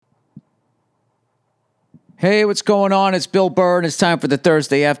Hey, what's going on? It's Bill Burr, and it's time for the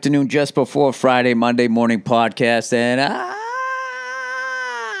Thursday afternoon, just before Friday, Monday morning podcast, and I'm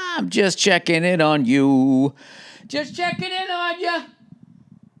just checking in on you. Just checking in on you.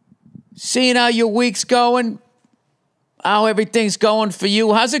 Seeing how your week's going, how everything's going for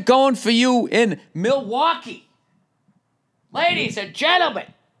you. How's it going for you in Milwaukee? Ladies and gentlemen,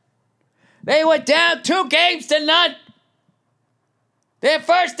 they were down 2-0. Their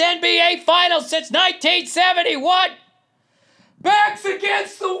first NBA Finals since 1971. Backs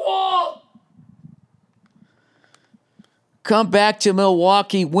against the wall. Come back to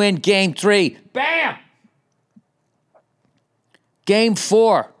Milwaukee, win Game 3. Bam! Game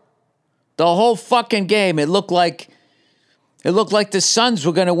 4. The whole fucking game. It looked like the Suns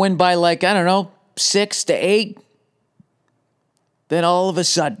were going to win by 6-8. Then all of a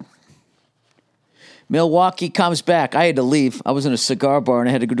sudden, Milwaukee comes back. I had to leave. I was in a cigar bar and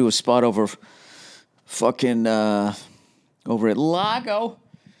I had to go do a spot over at Lago.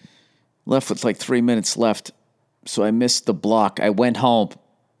 Left with 3 minutes left. So I missed the block. I went home.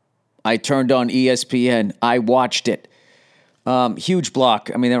 I turned on ESPN. I watched it. Huge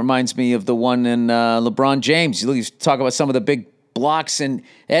block. I mean, that reminds me of the one in LeBron James. You talk about some of the big blocks in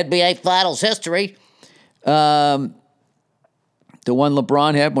NBA Finals history. The one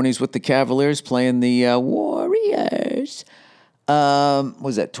LeBron had when he was with the Cavaliers playing the Warriors.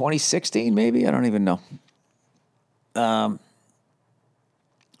 Was that 2016 maybe? I don't even know. But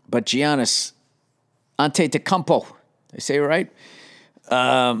Giannis Antetokounmpo, they say it right?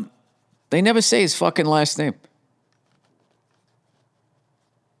 They never say his fucking last name.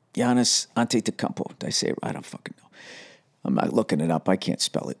 Giannis Antetokounmpo. Did I say it right? I don't fucking know. I'm not looking it up. I can't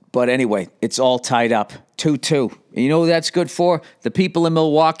spell it. But anyway, it's all tied up. 2-2. And you know who that's good for? The people in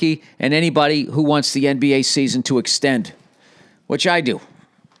Milwaukee and anybody who wants the NBA season to extend, which I do.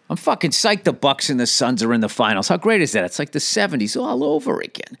 I'm fucking psyched the Bucks and the Suns are in the finals. How great is that? It's like the 70s all over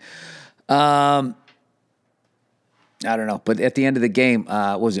again. I don't know. But at the end of the game,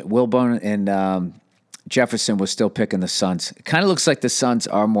 was it Wilburn and Jefferson was still picking the Suns. It kind of looks like the Suns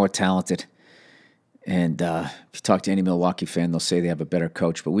are more talented. And if you talk to any Milwaukee fan, they'll say they have a better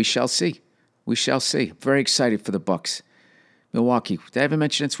coach. But we shall see. We shall see. Very excited for the Bucks. Milwaukee. Did I ever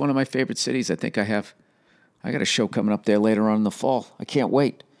mention it's one of my favorite cities? I think I have. I got a show coming up there later on in the fall. I can't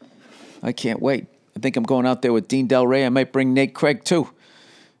wait. I think I'm going out there with Dean Del Rey. I might bring Nate Craig, too.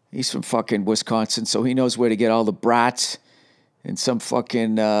 He's from fucking Wisconsin, so he knows where to get all the brats and some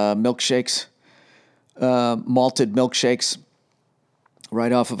fucking milkshakes, malted milkshakes,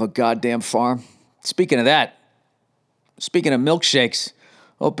 right off of a goddamn farm. Speaking of milkshakes,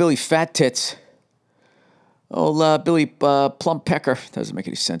 Billy Fat Tits, Billy Plump Pecker. Doesn't make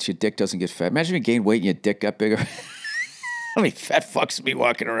any sense. Your dick doesn't get fat. Imagine if you gained weight and your dick got bigger. How many fat fucks would be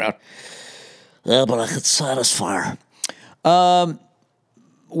walking around? Yeah, but I could satisfy her.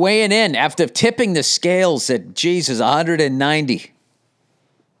 Weighing in after tipping the scales at, 190,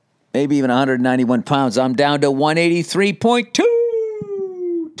 maybe even 191 pounds. I'm down to 183.2.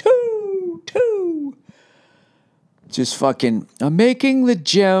 Just fucking, I'm making the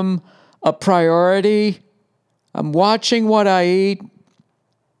gym a priority. I'm watching what I eat.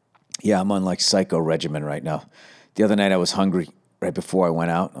 Yeah, I'm on psycho regimen right now. The other night I was hungry right before I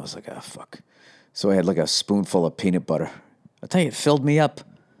went out. I was like, oh, fuck. So I had a spoonful of peanut butter. I'll tell you, it filled me up.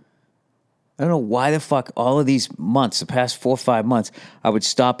 I don't know why the fuck all of these months, the past 4 or 5 months, I would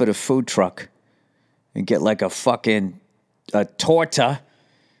stop at a food truck and get a torta.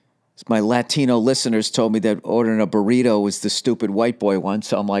 My Latino listeners told me that ordering a burrito was the stupid white boy one.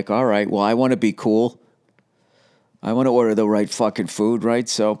 So I'm like, all right, well, I want to be cool. I want to order the right fucking food, right?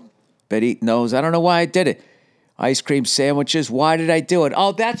 So, bet eating those. I don't know why I did it. Ice cream sandwiches. Why did I do it?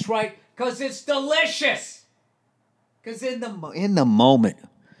 Oh, that's right. Because it's delicious. Because in the moment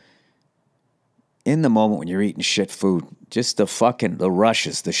when you're eating shit food, just the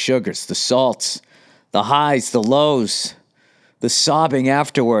rushes, the sugars, the salts, the highs, the lows, the sobbing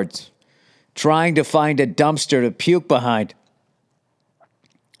afterwards, trying to find a dumpster to puke behind.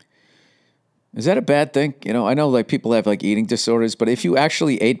 Is that a bad thing? I know people have eating disorders, but if you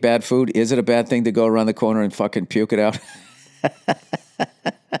actually ate bad food, is it a bad thing to go around the corner and fucking puke it out?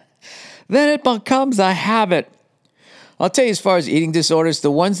 Then it becomes a habit. I'll tell you, as far as eating disorders,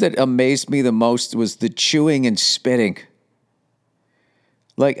 the ones that amazed me the most was the chewing and spitting.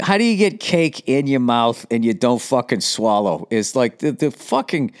 How do you get cake in your mouth and you don't fucking swallow? It's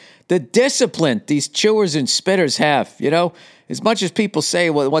the discipline these chewers and spitters have, As much as people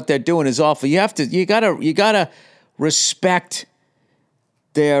say what they're doing is awful, you gotta respect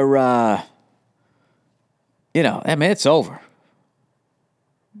their, it's over.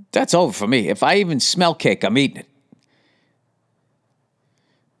 That's over for me. If I even smell cake, I'm eating it.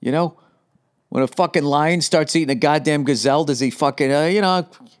 You know? When a fucking lion starts eating a goddamn gazelle, does he fucking,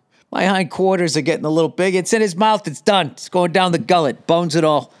 my hindquarters are getting a little big. It's in his mouth. It's done. It's going down the gullet. Bones it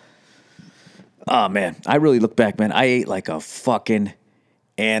all. Oh, man. I really look back, man. I ate like a fucking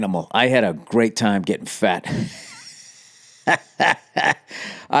animal. I had a great time getting fat.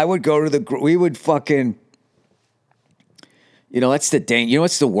 I would go to we would fucking, that's the danger. You know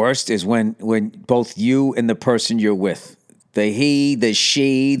what's the worst is when both you and the person you're with, the he, the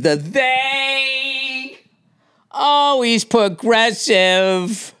she, the they, always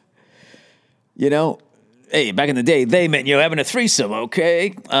progressive. Hey, back in the day, they meant you're having a threesome,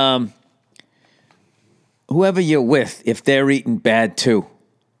 okay? Whoever you're with, if they're eating bad too,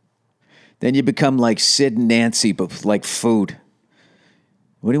 then you become like Sid and Nancy, but with like food.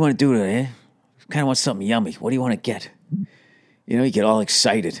 What do you want to do today? Kind of want something yummy. What do you want to get? You get all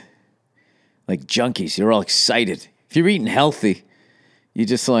excited. Like junkies, you're all excited. If you're eating healthy, you're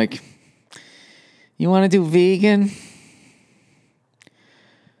just like, you want to do vegan?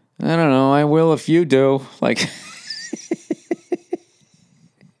 I don't know. I will if you do. Like,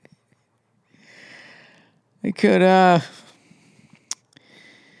 I could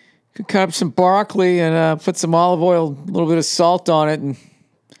cut up some broccoli and put some olive oil, a little bit of salt on it, and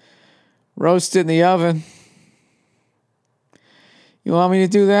roast it in the oven. You want me to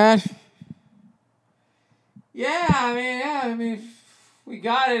do that? Yeah, I mean, if we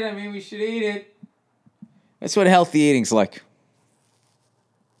got it. I mean, we should eat it. That's what healthy eating's like.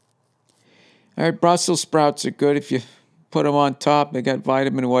 All right, Brussels sprouts are good if you put them on top. They got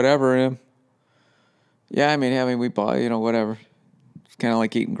vitamin whatever in them. Yeah, I mean, we buy, whatever. It's kind of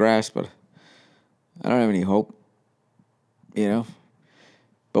like eating grass, but I don't have any hope,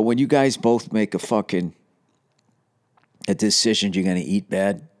 But when you guys both make a decision you're going to eat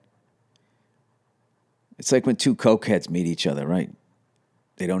bad, it's like when two cokeheads meet each other, right?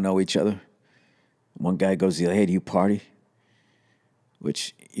 They don't know each other. One guy goes to the other, hey, do you party?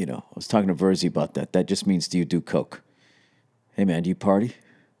 Which, I was talking to Verzi about that. That just means, do you do coke? Hey, man, do you party?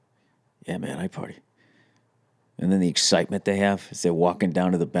 Yeah, man, I party. And then the excitement they have as they're walking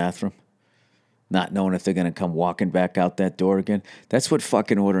down to the bathroom, not knowing if they're going to come walking back out that door again. That's what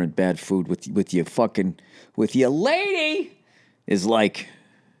fucking ordering bad food with your lady is like.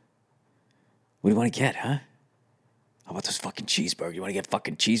 What do you want to get, huh? How about this fucking cheeseburger? You want to get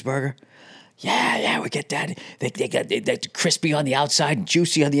fucking cheeseburger? Yeah, we get that. They're crispy on the outside and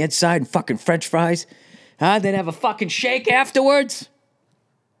juicy on the inside and fucking French fries. Huh? Then have a fucking shake afterwards.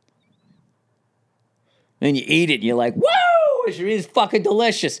 Then you eat it and you're like, whoa, it's fucking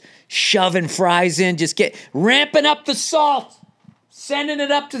delicious. Shoving fries in, ramping up the salt, sending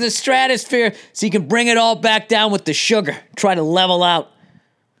it up to the stratosphere so you can bring it all back down with the sugar. Try to level out.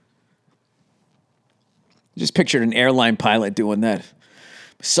 Just pictured an airline pilot doing that.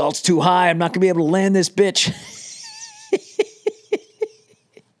 Salt's too high. I'm not going to be able to land this bitch.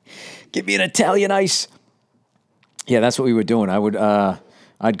 Give me an Italian ice. Yeah, that's what we were doing.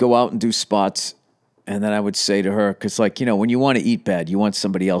 I'd go out and do spots, and then I would say to her, because when you want to eat bad, you want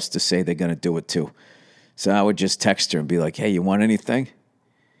somebody else to say they're going to do it too. So I would just text her and be like, hey, you want anything?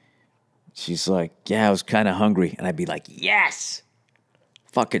 She's like, yeah, I was kind of hungry. And I'd be like, yes.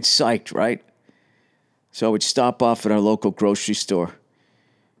 Fucking psyched, right? So I would stop off at our local grocery store,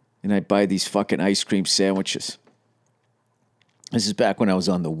 and I'd buy these fucking ice cream sandwiches. This is back when I was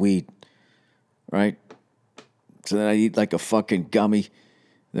on the weed, right? So then I'd eat like a fucking gummy.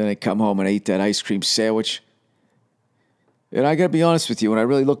 Then I'd come home and I'd eat that ice cream sandwich. And I got to be honest with you, when I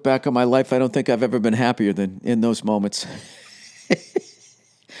really look back on my life, I don't think I've ever been happier than in those moments.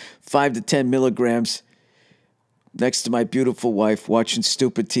 5 to 10 milligrams next to my beautiful wife, watching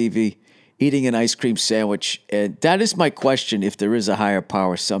stupid TV, eating an ice cream sandwich. And that is my question, if there is a higher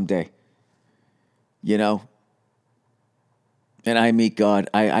power someday. And I meet God.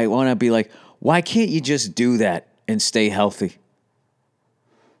 I want to be like, why can't you just do that and stay healthy?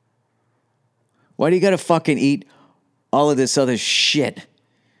 Why do you got to fucking eat all of this other shit?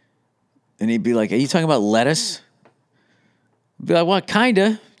 And he'd be like, are you talking about lettuce? I'd be like, what,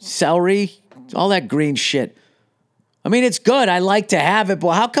 kinda? Celery? All that green shit. I mean, it's good. I like to have it,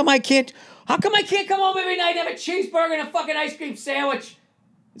 but how come I can't come home every night and have a cheeseburger and a fucking ice cream sandwich?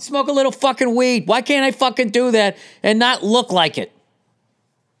 And smoke a little fucking weed. Why can't I fucking do that and not look like it?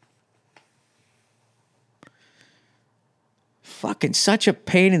 Fucking such a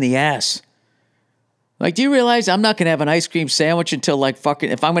pain in the ass. Like, do you realize I'm not going to have an ice cream sandwich until like fucking,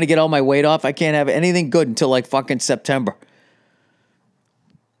 if I'm going to get all my weight off, I can't have anything good until like fucking September.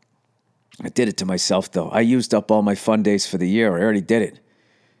 I did it to myself, though. I used up all my fun days for the year. I already did it.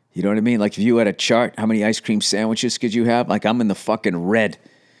 You know what I mean? Like if you had a chart, how many ice cream sandwiches could you have? Like I'm in the fucking red.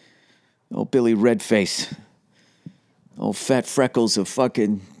 Oh, Billy Redface. Oh, fat freckles of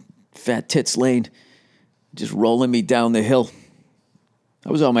fucking Fat Tits Lane. Just rolling me down the hill.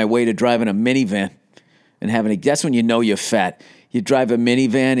 I was on my way to driving a minivan and that's when you know you're fat. You drive a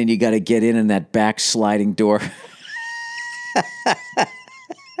minivan and you got to get in that back sliding door.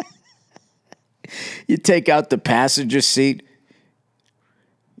 You take out the passenger seat.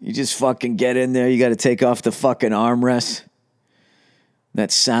 You just fucking get in there. You got to take off the fucking armrest.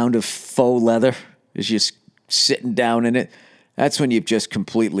 That sound of faux leather is just sitting down in it. That's when you've just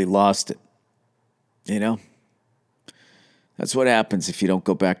completely lost it. You know? That's what happens if you don't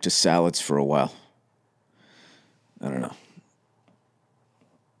go back to salads for a while. I don't know.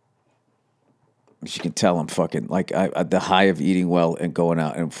 As you can tell, I'm fucking, like, the high of eating well and going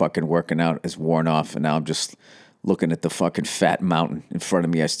out and fucking working out is worn off, and now I'm just looking at the fucking fat mountain in front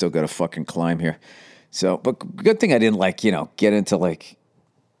of me. I still got to fucking climb here. So, but good thing I didn't, like, you know, get into, like,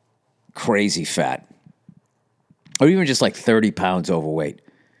 crazy fat. Or even just, like, 30 pounds overweight.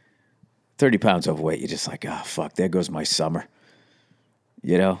 30 pounds overweight, you're just like, oh, fuck, there goes my summer.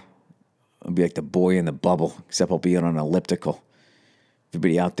 You know? I'll be like the boy in the bubble, except I'll be on an elliptical.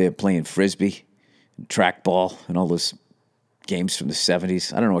 Everybody out there playing Frisbee, trackball, and all those games from the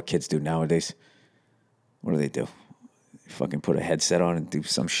 70s. I don't know what kids do nowadays. What do? They fucking put a headset on and do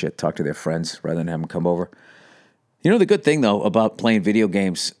some shit, talk to their friends rather than have them come over. You know the good thing, though, about playing video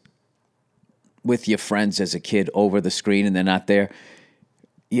games with your friends as a kid over the screen and they're not there,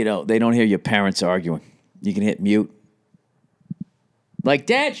 you know, they don't hear your parents arguing. You can hit mute. Like,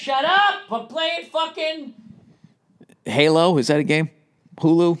 Dad, shut up! I'm playing fucking Halo. Is that a game?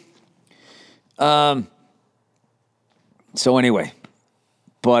 Hulu? So anyway,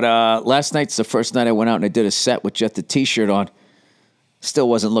 but last night's the first night I went out and I did a set with just the T-shirt on. Still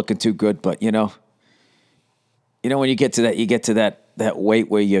wasn't looking too good, but you know when you get to that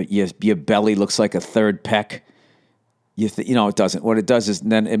weight where your belly looks like a third pec. You know it doesn't. What it does is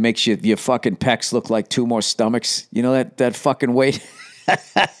then it makes your fucking pecs look like two more stomachs. You know that fucking weight.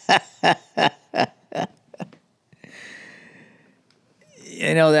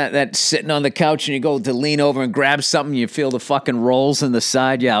 You know, that sitting on the couch and you go to lean over and grab something, you feel the fucking rolls in the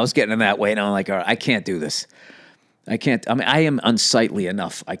side. Yeah, I was getting in that way, and I'm like, all right, I can't do this. I can't. I mean, I am unsightly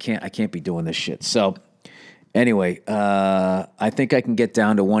enough. I can't be doing this shit. So, anyway, I think I can get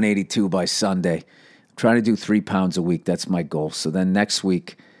down to 182 by Sunday. I'm trying to do 3 pounds a week. That's my goal. So then next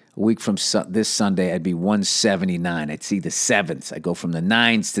week, a week from this Sunday, I'd be 179. I'd see the 7s. I go from the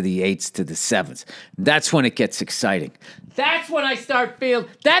 9s to the 8s to the 7s. That's when it gets exciting. That's when I start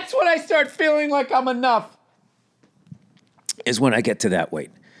feeling like I'm enough. Is when I get to that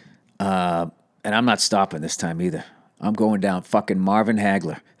weight. And I'm not stopping this time either. I'm going down. Fucking Marvin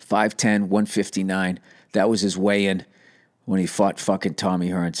Hagler, 5'10", 159. That was his weigh-in when he fought fucking Tommy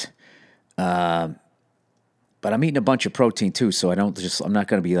Hearns. But I'm eating a bunch of protein too, so I'm not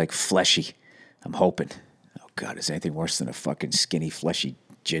going to be like fleshy. I'm hoping. Oh God, is anything worse than a fucking skinny, fleshy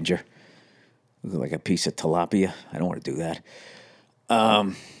ginger? Look like a piece of tilapia. I don't want to do that.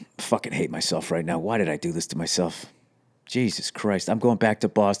 Fucking hate myself right now. Why did I do this to myself? Jesus Christ. I'm going back to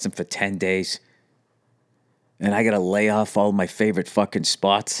Boston for 10 days. And I got to lay off all my favorite fucking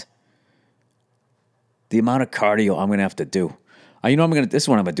spots. The amount of cardio I'm going to have to do. This is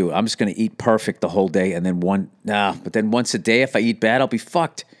what I'm going to do. I'm just going to eat perfect the whole day, and then but then once a day, if I eat bad, I'll be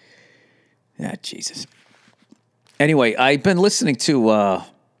fucked. Yeah, Jesus. Anyway, I've been listening to a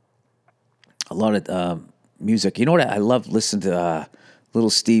lot of music. You know what? I love listening to Little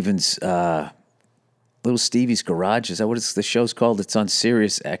Stevie's Garage. Is that what the show's called? It's on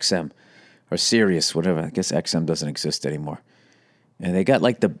Sirius XM or Sirius, whatever. I guess XM doesn't exist anymore. And they got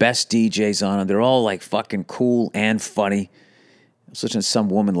like the best DJs on them. They're all like fucking cool and funny. I was listening to some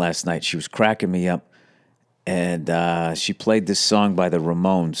woman last night. She was cracking me up. And she played this song by the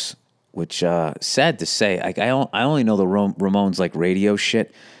Ramones, which, sad to say, I only know the Ramones like radio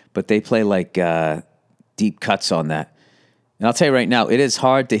shit, but they play like deep cuts on that. And I'll tell you right now, it is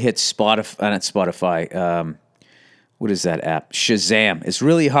hard to hit Spotify. What is that app? Shazam. It's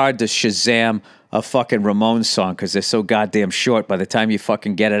really hard to Shazam a fucking Ramones song because they're so goddamn short. By the time you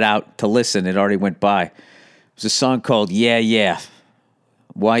fucking get it out to listen, it already went by. It was a song called Yeah, Yeah.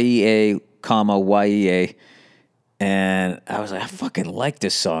 Y-E-A, Y-E-A. And I was like, I fucking like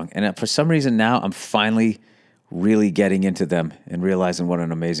this song. And for some reason now, I'm finally really getting into them and realizing what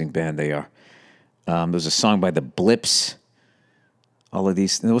an amazing band they are. There's a song by the Blips. All of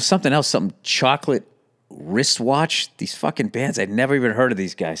these. And there was something else, something Chocolate Wristwatch. These fucking bands. I'd never even heard of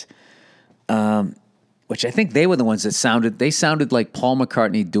these guys. What which I think they were the ones that sounded like Paul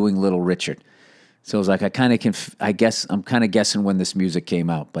McCartney doing Little Richard. So it was like, I'm kind of guessing when this music came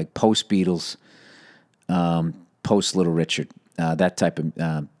out, like post Beatles, post Little Richard, that type of,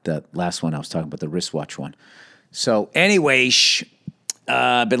 the last one I was talking about, the wristwatch one. So anyway,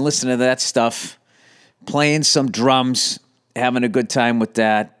 I've been listening to that stuff, playing some drums, having a good time with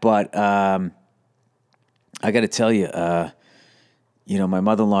that. But I got to tell you, my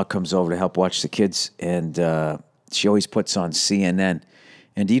mother-in-law comes over to help watch the kids, and she always puts on CNN.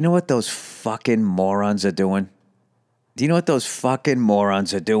 And do you know what those fucking morons are doing? They're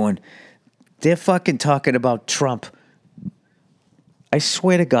fucking talking about Trump. I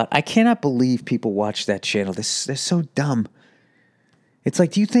swear to God, I cannot believe people watch that channel. They're so dumb. It's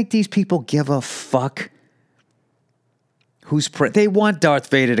like, do you think these people give a fuck? They want Darth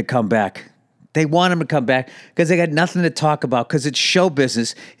Vader to come back. They want him to come back because they got nothing to talk about because it's show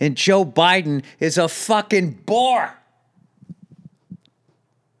business, and Joe Biden is a fucking bore.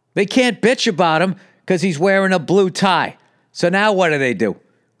 They can't bitch about him because he's wearing a blue tie. So now what do?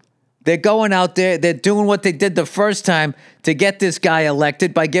 They're going out there, they're doing what they did the first time to get this guy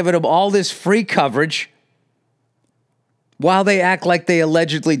elected by giving him all this free coverage while they act like they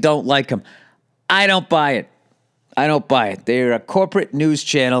allegedly don't like him. I don't buy it. They're a corporate news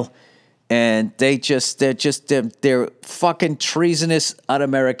channel, and they're fucking treasonous,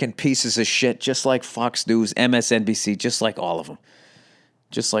 un-American pieces of shit, just like Fox News, MSNBC, just like all of them.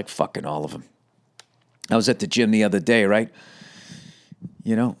 Just like fucking all of them. I was at the gym the other day, right?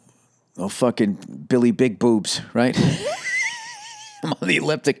 Fucking Billy Big Boobs, right? I'm on the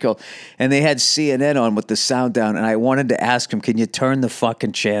elliptical. And they had CNN on with the sound down, and I wanted to ask him, can you turn the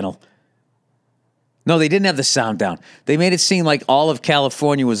fucking channel? No, they didn't have the sound down. They made it seem like all of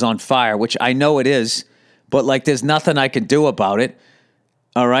California was on fire, which I know it is, but like there's nothing I can do about it.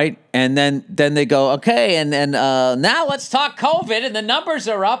 All right? And then they go, okay, and now let's talk COVID, and the numbers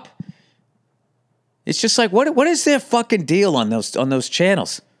are up. It's just like, what is their fucking deal on those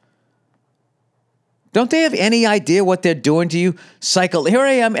channels? Don't they have any idea what they're doing to you? Here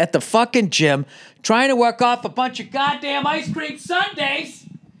I am at the fucking gym trying to work off a bunch of goddamn ice cream sundaes,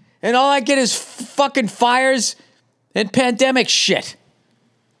 and all I get is fucking fires and pandemic shit.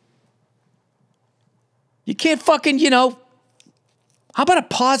 You can't fucking, how about a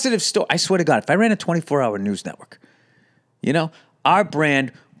positive story? I swear to God, if I ran a 24-hour news network, our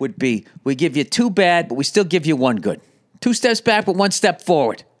brand would be, we give you 2 bad, but we still give you 1 good. 2 steps back, but 1 step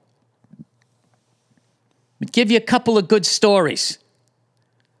forward. We'd give you a couple of good stories.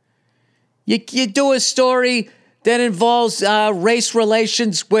 You do a story that involves race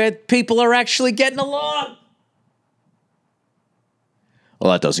relations where people are actually getting along.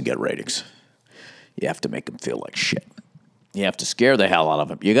 Well, that doesn't get ratings. You have to make them feel like shit. You have to scare the hell out of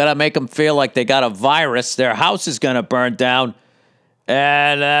them. You got to make them feel like they got a virus, their house is going to burn down,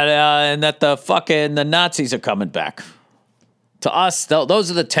 and that the Nazis are coming back. To us,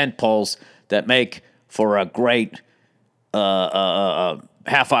 those are the tent poles that make for a great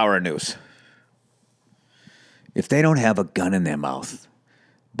half hour of news. If they don't have a gun in their mouth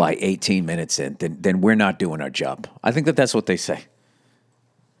by 18 minutes in, then we're not doing our job. I think that's what they say.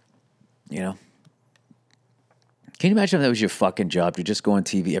 Can you imagine if that was your fucking job? You just go on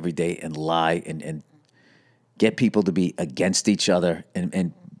TV every day and lie and get people to be against each other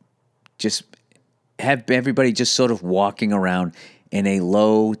and just have everybody just sort of walking around in a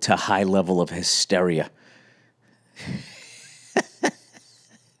low to high level of hysteria.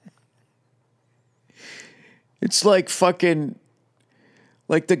 It's like fucking,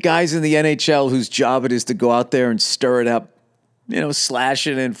 like the guys in the NHL whose job it is to go out there and stir it up,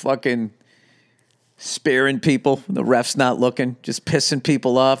 slashing and fucking spearing people. The ref's not looking, just pissing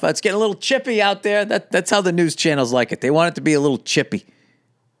people off. It's getting a little chippy out there. That's how the news channels like it. They want it to be a little chippy.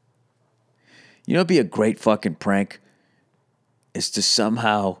 It'd be a great fucking prank is to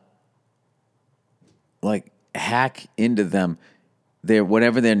somehow like hack into them,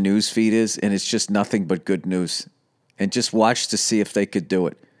 whatever their news feed is, and it's just nothing but good news, and just watch to see if they could do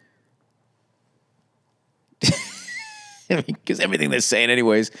it. Because everything they're saying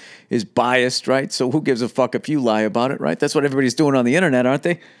anyways is biased, right? So who gives a fuck if you lie about it, right? That's what everybody's doing on the internet, aren't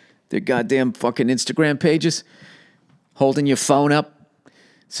they? Their goddamn fucking Instagram pages, holding your phone up.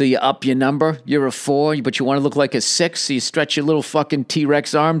 So you up your number. You're a 4, but you want to look like a 6, so you stretch your little fucking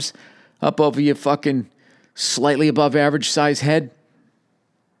T-Rex arms up over your fucking slightly above average size head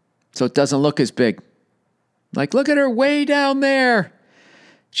so it doesn't look as big. Like, look at her way down there.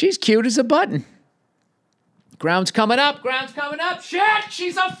 She's cute as a button. Ground's coming up. Shit,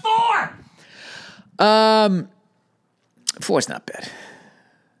 she's a 4. 4's not bad.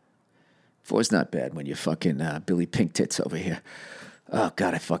 Four's not bad when you're fucking Billy Pink Tits over here. Oh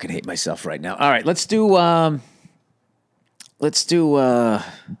God, I fucking hate myself right now. All right, let's do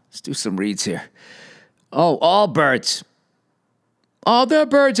some reads here. Oh, all birds. All the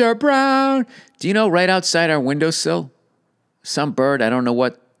birds are brown. Do you know right outside our windowsill, some bird, I don't know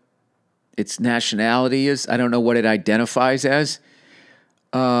what its nationality is. I don't know what it identifies as.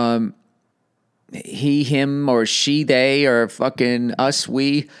 He, him, or she, they, or fucking us,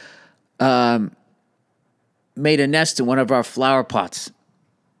 we, made a nest in one of our flower pots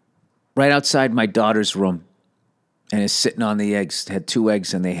right outside my daughter's room and is sitting on the eggs. Had 2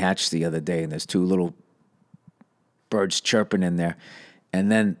 eggs and they hatched the other day, and there's 2 little birds chirping in there.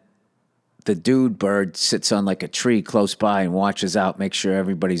 And then the dude bird sits on like a tree close by and watches out, makes sure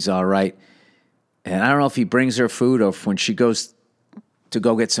everybody's all right. And I don't know if he brings her food or if when she goes to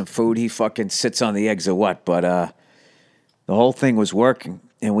go get some food, he fucking sits on the eggs or what. But the whole thing was working.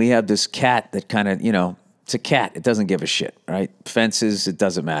 And we have this cat that kind of, it's a cat. It doesn't give a shit, right? Fences, it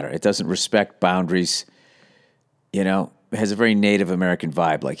doesn't matter. It doesn't respect boundaries. It has a very Native American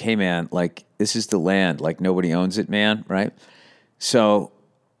vibe. Like, hey, man, like, this is the land. Like, nobody owns it, man, right? So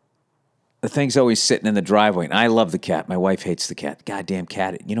the thing's always sitting in the driveway. And I love the cat. My wife hates the cat. Goddamn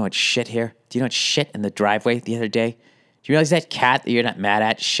cat. You know what shit here? Do you know what shit in the driveway the other day? Do you realize that cat that you're not mad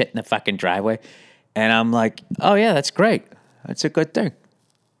at shit in the fucking driveway? And I'm like, oh, yeah, that's great. That's a good thing.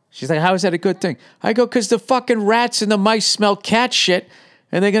 She's like, how is that a good thing? I go, because the fucking rats and the mice smell cat shit,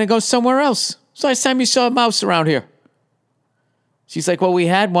 and they're going to go somewhere else. It's the last time you saw a mouse around here. She's like, well, we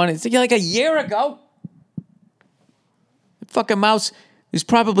had one. It's like a year ago. The fucking mouse is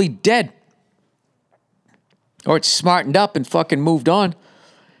probably dead. Or it's smartened up and fucking moved on.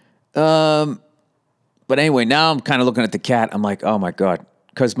 But anyway, now I'm kind of looking at the cat. I'm like, oh, my God.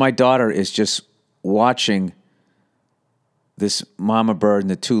 Because my daughter is just watching this mama bird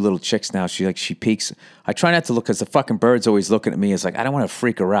and the 2 little chicks now. She peeks. I try not to look because the fucking bird's always looking at me. It's like, I don't want to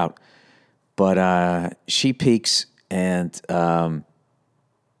freak her out. But she peeks and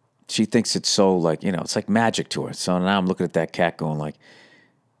she thinks it's so like, it's like magic to her. So now I'm looking at that cat going like,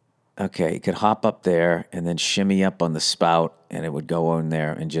 okay, it could hop up there and then shimmy up on the spout and it would go in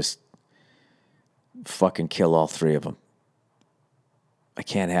there and just fucking kill all 3 of them. I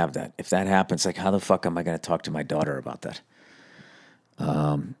can't have that. If that happens, like, how the fuck am I going to talk to my daughter about that?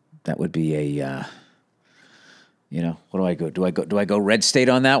 That would be a, what do I go? Do I go red state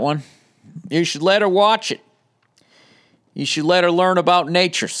on that one? You should let her watch it. You should let her learn about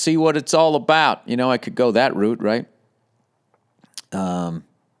nature, see what it's all about. I could go that route, right? But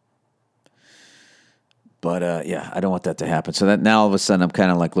yeah, I don't want that to happen. So that now all of a sudden I'm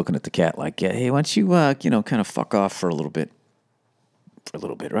kind of like looking at the cat like, yeah, hey, why don't you, kind of fuck off for a little bit,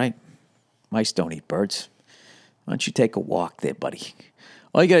 right? Mice don't eat birds. Why don't you take a walk there, buddy?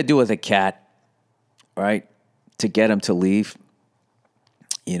 All you got to do with a cat, right, to get him to leave,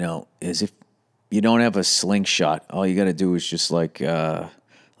 is if you don't have a slingshot, all you got to do is just like a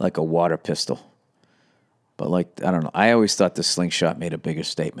water pistol. But like, I don't know. I always thought the slingshot made a bigger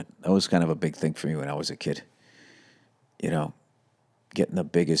statement. That was kind of a big thing for me when I was a kid. Getting the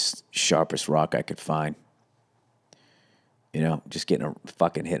biggest, sharpest rock I could find. Just hit him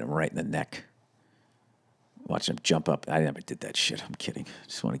right in the neck. Watching him jump up. I never did that shit. I'm kidding.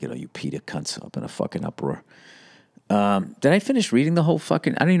 Just want to get all you PETA cunts up in a fucking uproar. Did I finish reading the whole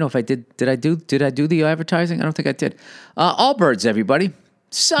fucking... I don't even know if I did. Did I do the advertising? I don't think I did. All birds, everybody.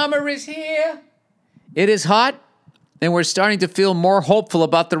 Summer is here. It is hot, and we're starting to feel more hopeful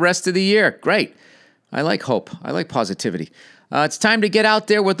about the rest of the year. Great. I like hope. I like positivity. It's time to get out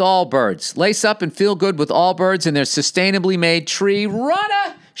there with all birds. Lace up and feel good with all birds and their sustainably made tree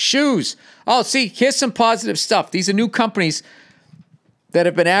runner shoes. Oh, see, here's some positive stuff. These are new companies that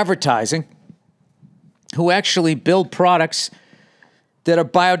have been advertising who actually build products that are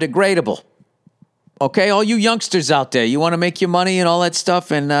biodegradable. Okay, all you youngsters out there, you want to make your money and all that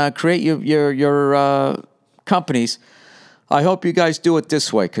stuff and create your companies. I hope you guys do it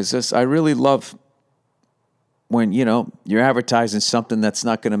this way because I really love when, you're advertising something that's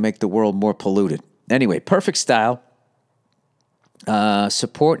not going to make the world more polluted. Anyway, perfect style,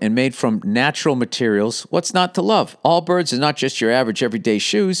 support, and made from natural materials. What's not to love? Allbirds are not just your average everyday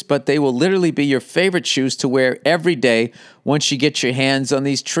shoes, but they will literally be your favorite shoes to wear every day once you get your hands on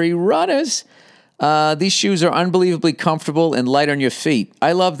these tree runners. These shoes are unbelievably comfortable and light on your feet.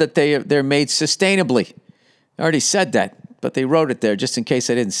 I love that they're made sustainably. I already said that, but they wrote it there just in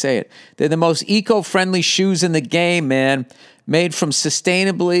case I didn't say it. They're the most eco-friendly shoes in the game, man. Made from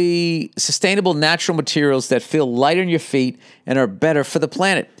sustainable natural materials that feel light on your feet and are better for the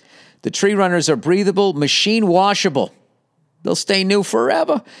planet. The tree runners are breathable, machine washable. They'll stay new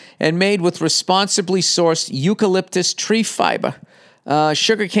forever. And made with responsibly sourced eucalyptus tree fiber.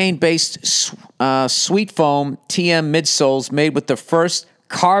 Sugarcane-based sweet foam TM midsoles made with the first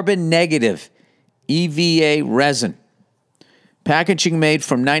carbon-negative EVA resin. Packaging made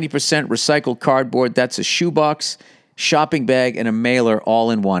from 90% recycled cardboard. That's a shoebox, shopping bag, and a mailer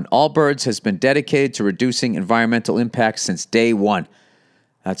all in one. Allbirds has been dedicated to reducing environmental impact since day one.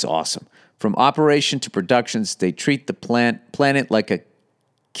 That's awesome. From operation to productions, they treat the planet like a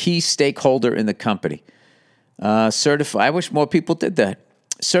key stakeholder in the company. Certified. I wish more people did that.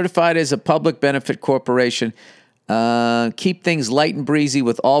 Certified as a public benefit corporation. Keep things light and breezy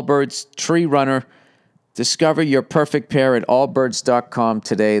with Allbirds Tree Runner. Discover your perfect pair at allbirds.com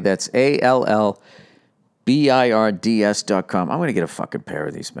today. That's ALLBIRDS.com. I'm going to get a fucking pair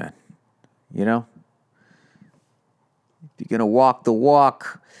of these, man. You know? If you're going to walk the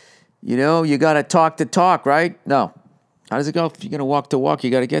walk, you know, you got to talk the talk, right? No. How does it go? If you're going to walk the walk, you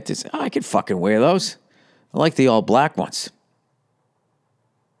got to get this. Oh, I can fucking wear those. I like the all black ones.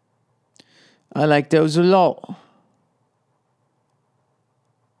 I like those a lot.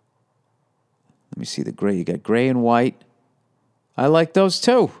 Let me see the gray. You got gray and white. I like those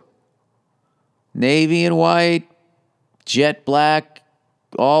too. Navy and white, jet black,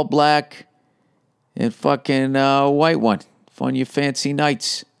 all black, and fucking white one. On your fancy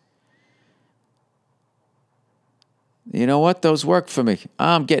nights. You know what? Those work for me.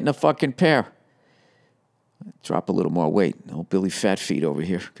 I'm getting a fucking pair. Drop a little more weight. Old Billy Fat Feet over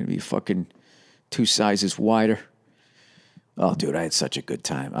here. Gonna be fucking 2 sizes wider. Oh, dude, I had such a good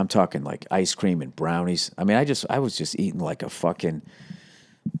time. I'm talking like ice cream and brownies. I mean, I was just eating like a fucking,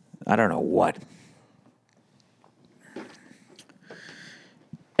 I don't know what.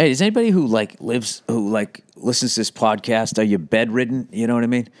 Hey, is anybody who listens to this podcast, are you bedridden? You know what I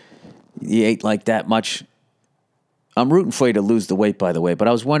mean? You ate like that much. I'm rooting for you to lose the weight, by the way, but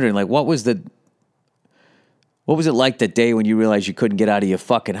I was wondering, what was it like that day when you realized you couldn't get out of your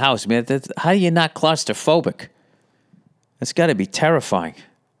fucking house? Man, how are you not claustrophobic? That's got to be terrifying.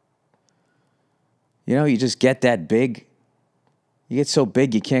 You know, you just get that big. You get so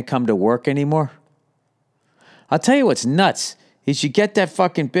big you can't come to work anymore. I'll tell you what's nuts is you get that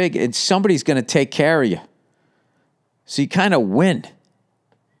fucking big and somebody's going to take care of you. So you kind of win.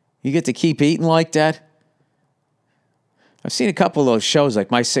 You get to keep eating like that. I've seen a couple of those shows like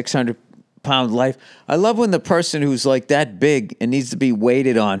My 600-Pound Life. I love when the person who's like that big and needs to be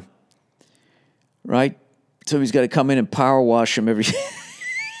waited on, right? Somebody's got to come in and power wash him every...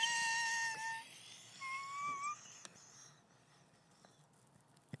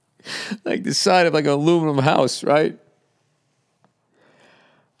 like the side of like an aluminum house, right?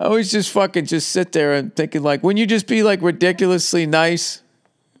 I always just sit there and thinking wouldn't you just be ridiculously nice?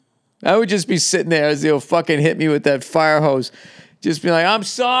 I would just be sitting there as they'll fucking hit me with that fire hose. Just be like, I'm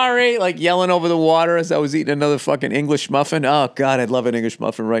sorry, yelling over the water as I was eating another fucking English muffin. Oh, God, I'd love an English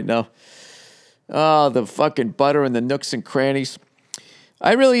muffin right now. Oh, the fucking butter and the nooks and crannies.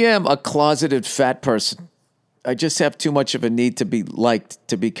 I really am a closeted fat person. I just have too much of a need to be liked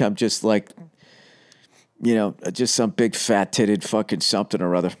to become just just some big fat-titted fucking something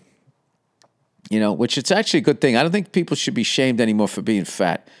or other. Which it's actually a good thing. I don't think people should be shamed anymore for being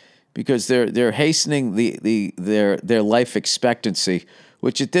fat because they're hastening their life expectancy,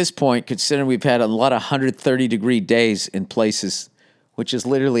 which at this point, considering we've had a lot of 130-degree days in places, which is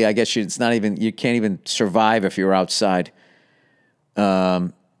literally, I guess, it's not even, you can't even survive if you're outside.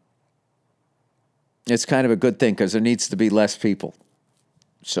 It's kind of a good thing because there needs to be less people.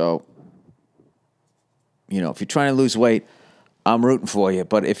 So, if you're trying to lose weight, I'm rooting for you.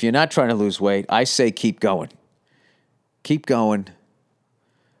 But if you're not trying to lose weight, I say keep going. Keep going.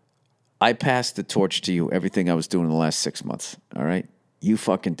 I passed the torch to you, everything I was doing in the last 6 months, all right? You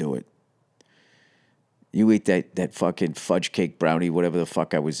fucking do it. You eat that fucking fudge cake brownie, whatever the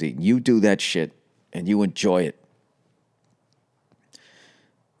fuck I was eating. You do that shit, and you enjoy it.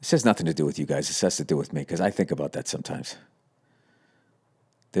 This has nothing to do with you guys. This has to do with me, because I think about that sometimes.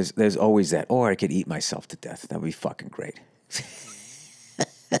 There's always that, or I could eat myself to death. That would be fucking great.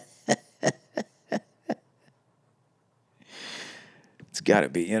 It's got to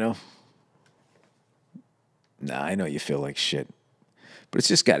be, Nah, I know you feel like shit. But it's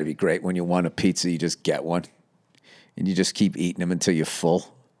just got to be great when you want a pizza, you just get one. And you just keep eating them until you're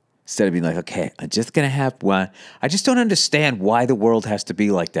full. Instead of being like, okay, I'm just going to have one. I just don't understand why the world has to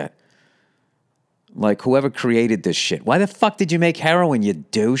be like that. Whoever created this shit. Why the fuck did you make heroin, you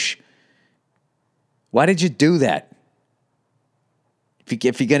douche? Why did you do that?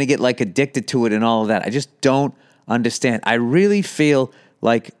 If you're going to get addicted to it and all of that. I just don't understand. I really feel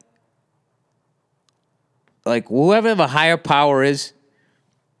like like whoever the higher power is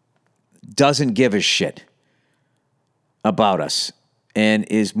doesn't give a shit about us and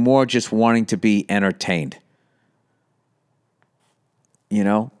is more just wanting to be entertained. You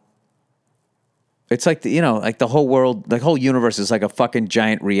know? It's like, like the whole world, the whole universe is like a fucking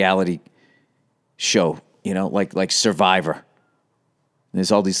giant reality show, like Survivor.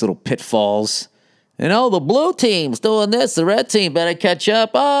 There's all these little pitfalls. And the blue team's doing this, the red team better catch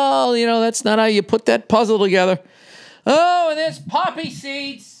up. Oh, that's not how you put that puzzle together. Oh, and there's poppy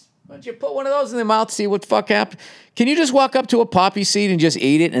seeds. Why don't you put one of those in their mouth, see what the fuck happens? Can you just walk up to a poppy seed and just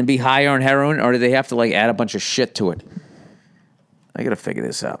eat it and be high on heroin, or do they have to like add a bunch of shit to it? I gotta figure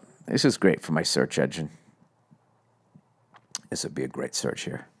this out. This is great for my search engine. This would be a great search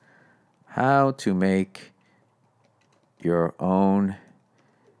here. How to make your own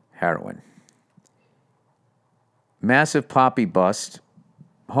heroin. Massive poppy bust.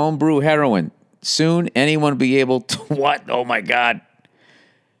 Homebrew heroin. Soon anyone will be able to... What? Oh my God.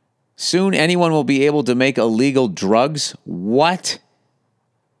 Soon anyone will be able to make illegal drugs. What?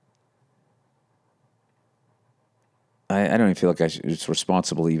 I don't even feel like it's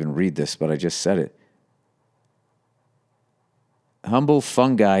responsible to even read this, but I just said it. Humble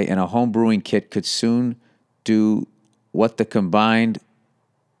fungi in a home brewing kit could soon do what the combined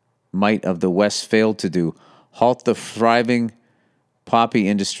might of the West failed to do. Halt the thriving poppy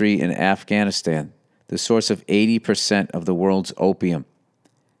industry in Afghanistan, the source of 80% of the world's opium.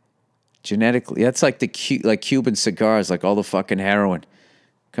 Genetically, that's like like Cuban cigars, like all the fucking heroin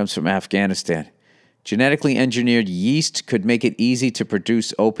comes from Afghanistan. Genetically engineered yeast could make it easy to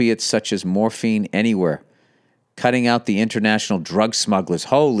produce opiates such as morphine anywhere, cutting out the international drug smugglers.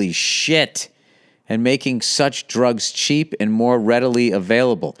 Holy shit! And making such drugs cheap and more readily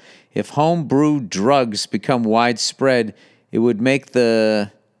available. If home-brewed drugs become widespread, it would make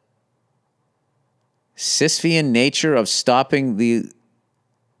the Sisyphean nature of stopping the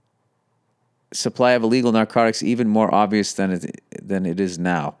supply of illegal narcotics even more obvious than it is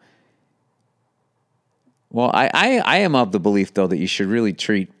now. Well, I am of the belief, though, that you should really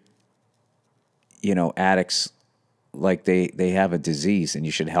treat, addicts like they have a disease, and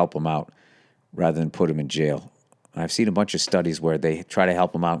you should help them out rather than put them in jail. I've seen a bunch of studies where they try to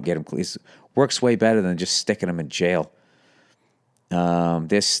help them out and get them clean. It works way better than just sticking them in jail.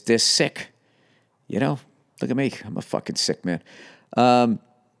 They're sick. Look at me. I'm a fucking sick man.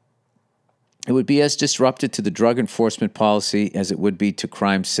 It would be as disruptive to the drug enforcement policy as it would be to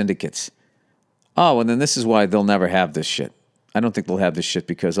crime syndicates. Oh, and then this is why they'll never have this shit. I don't think they'll have this shit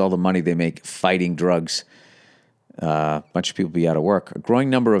because all the money they make fighting drugs, a bunch of people be out of work. A growing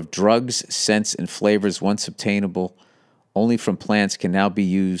number of drugs, scents, and flavors once obtainable only from plants can now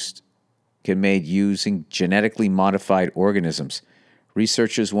be made using genetically modified organisms.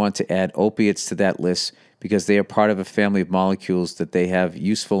 Researchers want to add opiates to that list because they are part of a family of molecules that they have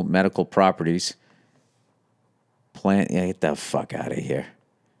useful medical properties. Get the fuck out of here.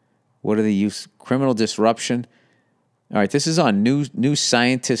 What do they use? Criminal disruption. All right, this is on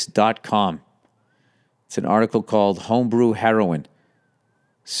newscientist.com. It's an article called Homebrew Heroin.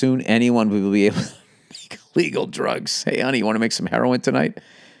 Soon anyone will be able to make illegal drugs. Hey, honey, you want to make some heroin tonight?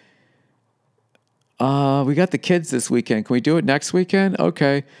 We got the kids this weekend. Can we do it next weekend?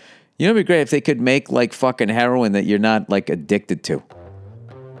 Okay. It'd be great if they could make like fucking heroin that you're not like addicted to.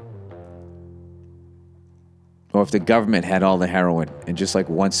 Or if the government had all the heroin and just like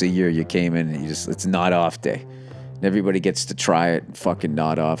once a year you came in and it's nod off day. And everybody gets to try it and fucking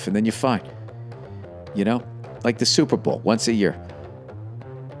nod off and then you're fine. Like the Super Bowl once a year.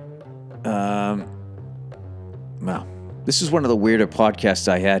 Wow. This is one of the weirder podcasts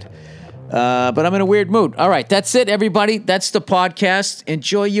I had. But I'm in a weird mood. All right, that's it, everybody. That's the podcast.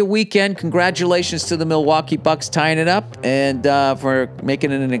 Enjoy your weekend. Congratulations to the Milwaukee Bucks tying it up and for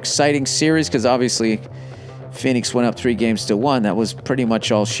making it an exciting series because obviously Phoenix went up 3-1. That was pretty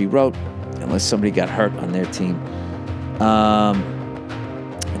much all she wrote, unless somebody got hurt on their team.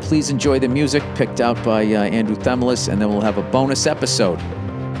 Please enjoy the music picked out by Andrew Themelis, and then we'll have a bonus episode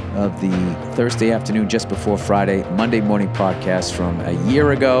of the Thursday afternoon just before Friday, Monday morning podcast from a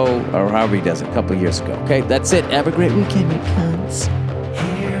year ago, or however he does it, a couple of years ago. Okay, that's it. Have a great weekend, you cunts.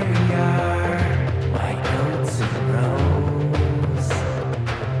 Here we are, white coats and rose,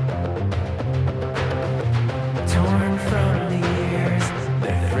 torn from the years,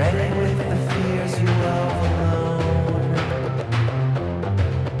 they're threaded with the fears you love alone.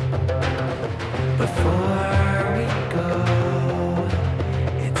 Before we go,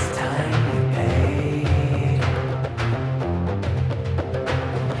 it's time we pay.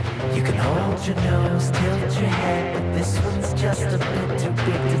 You can hold your nose, tilt your head, but this one's just a bit too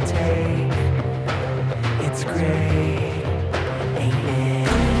big to take. It's it's great, ain't it?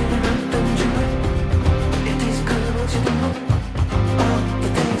 Don't you it? It tastes good, what you do? All the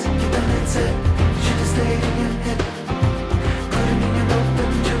things you done and said should've stayed in your head. Put it in your mouth,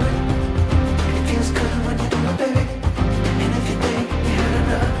 don't you it? It feels good when you do it, baby. And if you think you had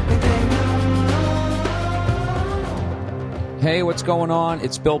enough, Hey, what's going on?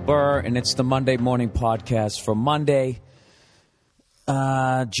 It's Bill Burr, and it's the Monday Morning Podcast for Monday,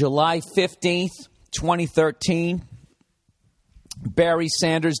 July 15th, 2013. Barry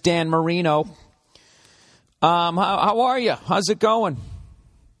Sanders, Dan Marino. How are you? How's it going?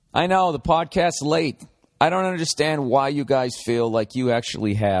 I know, the podcast's late. I don't understand why you guys feel like you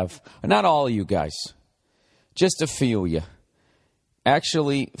actually have, not all of you guys, just a few of you,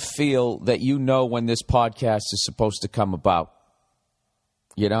 actually feel that you know when this podcast is supposed to come about.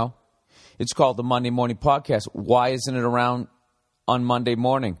 You know? It's called the Monday Morning Podcast. Why isn't it around on Monday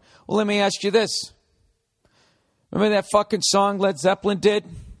morning? Well, let me ask you this. Remember that fucking song Led Zeppelin did?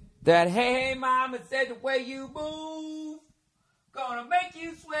 That, hey, mama said the way you move, gonna make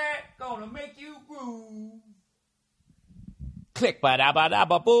you sweat, gonna make you groove. Click,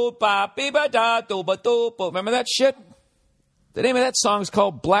 ba-da-ba-da-ba-boo-ba-bee-ba-da-doo-ba-doo-ba. Remember that shit? The name of that song is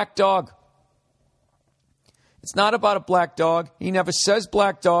called Black Dog. It's not about a black dog. He never says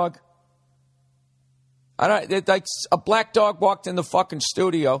black dog. Like a black dog walked in the fucking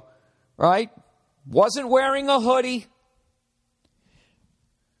studio, right? Wasn't wearing a hoodie.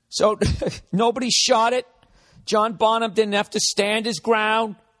 So nobody shot it. John Bonham didn't have to stand his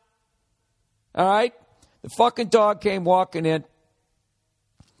ground. All right? The fucking dog came walking in.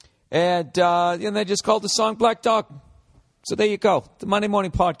 And they just called the song Black Dog. So there you go. The Monday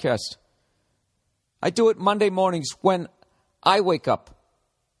Morning Podcast. I do it Monday mornings when I wake up.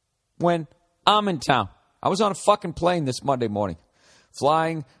 When I'm in town. I was on a fucking plane this Monday morning.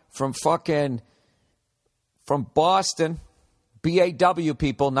 Flying from Boston. B-A-W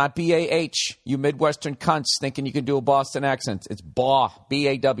people, not B-A-H. You Midwestern cunts thinking you can do a Boston accent. It's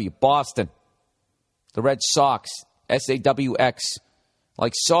B-A-W, Boston. The Red Sox, S-A-W-X.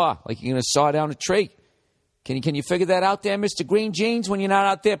 Like saw, like you're going to saw down a tree. Can you figure that out there, Mr. Green Jeans, when you're not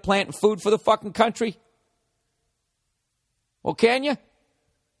out there planting food for the fucking country? Well, can you?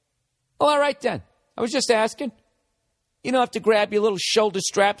 Well, all right then. I was just asking. You don't have to grab your little shoulder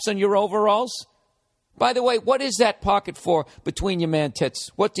straps on your overalls. By the way, what is that pocket for between your man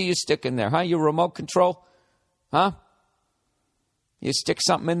tits? What do you stick in there, huh? Your remote control? Huh? You stick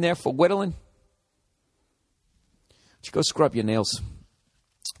something in there for whittling? You go scrub your nails.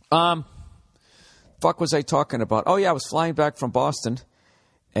 Fuck was I talking about? Oh, yeah, I was flying back from Boston,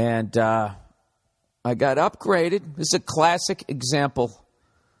 and I got upgraded. This is a classic example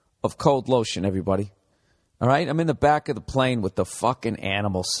of cold lotion, everybody. All right? I'm in the back of the plane with the fucking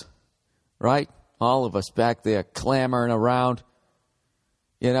animals, right? All of us back there clamoring around.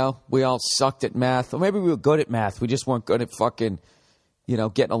 You know, we all sucked at math. Or maybe we were good at math. We just weren't good at fucking,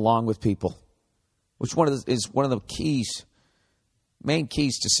 getting along with people. Which is one of the keys, main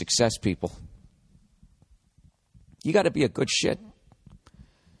keys to success, people. You got to be a good shit.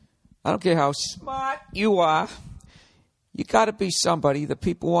 I don't care how smart you are. You got to be somebody that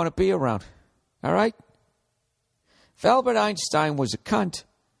people want to be around. All right? If Albert Einstein was a cunt,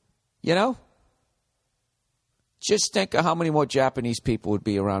 just think of how many more Japanese people would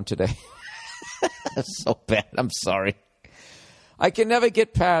be around today. That's so bad. I'm sorry. I can never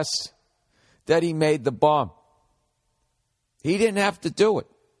get past that he made the bomb. He didn't have to do it.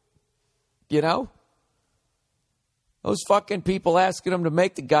 Those fucking people asking him to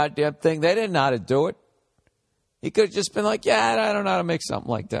make the goddamn thing, they didn't know how to do it. He could have just been like, yeah, I don't know how to make something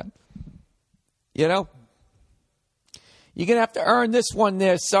like that. You're going to have to earn this one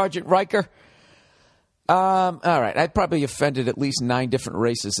there, Sergeant Riker. All right, I probably offended at least 9 different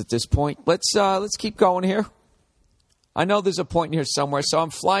races at this point. Let's keep going here. I know there's a point in here somewhere, so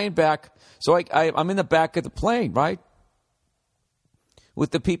I'm flying back. So I'm in the back of the plane, right?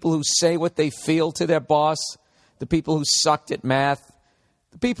 With the people who say what they feel to their boss, the people who sucked at math,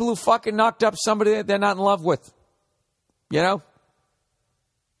 the people who fucking knocked up somebody that they're not in love with. I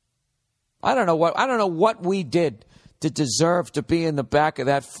don't know what we did to deserve to be in the back of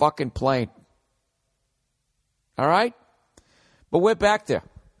that fucking plane. All right? But we're back there.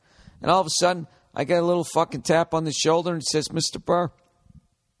 And all of a sudden, I get a little fucking tap on the shoulder and it says, Mr. Burr,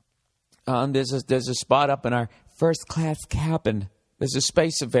 there's a spot up in our first class cabin. There's a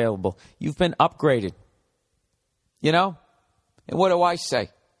space available. You've been upgraded. And what do I say?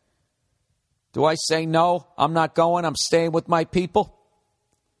 Do I say, no, I'm not going, I'm staying with my people?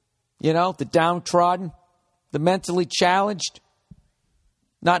 The downtrodden, the mentally challenged?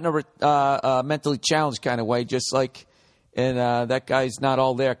 Not in a mentally challenged kind of way, just like in that guy's not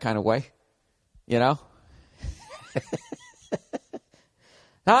all there kind of way. You know?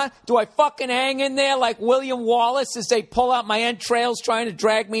 Huh? Do I fucking hang in there like William Wallace as they pull out my entrails trying to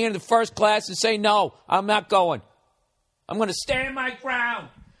drag me into first class and say, no, I'm not going. I'm going to stand my ground.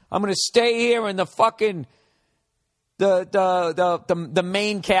 I'm going to stay here in the fucking, the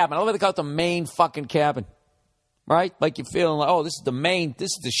main cabin. I love what they call it, the main fucking cabin. Right? Like you're feeling like, oh, this is the main,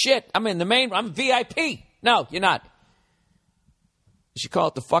 this is the shit. I'm in the main, I'm VIP. No, you're not. You should call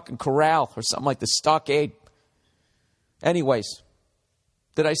it the fucking corral or something like the stockade. Anyways,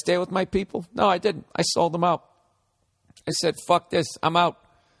 did I stay with my people? No, I didn't. I sold them out. I said, fuck this. I'm out.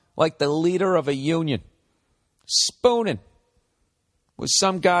 Like the leader of a union. Spooning with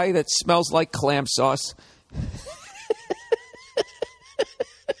some guy that smells like clam sauce.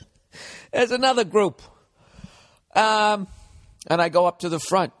 There's another group. And I go up to the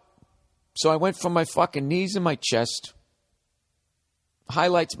front. So I went from my fucking knees in my chest.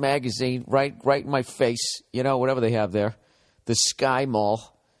 Highlights magazine, right in my face. You know, whatever they have there. The Sky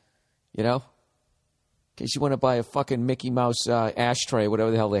Mall. You know? In case you want to buy a fucking Mickey Mouse ashtray,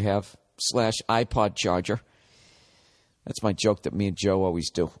 whatever the hell they have. / iPod charger. That's my joke that me and Joe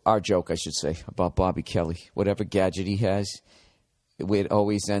always do. Our joke, I should say, about Bobby Kelly. Whatever gadget he has, it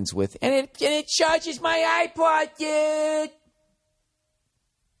always ends with, and it charges my iPod, dude.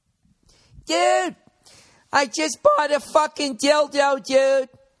 Dude, I just bought a fucking dildo, dude.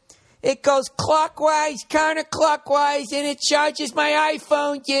 It goes clockwise, counterclockwise, and it charges my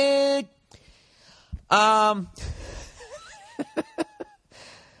iPhone, dude. I'm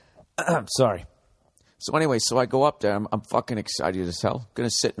sorry. So anyway, so I go up there. I'm fucking excited as hell. Going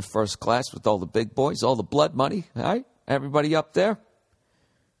to sit in first class with all the big boys, all the blood money, all right? Everybody up there.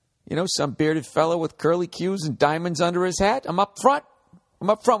 You know, some bearded fellow with curly cues and diamonds under his hat. I'm up front. I'm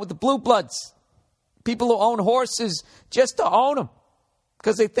up front with the blue bloods. People who own horses just to own them.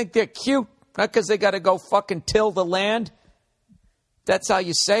 Because they think they're cute. Not because they got to go fucking till the land. That's how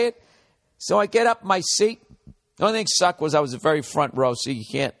you say it. So I get up in my seat. The only thing sucked was I was a very front row, so you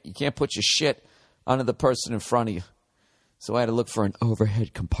can't put your shit onto the person in front of you. So I had to look for an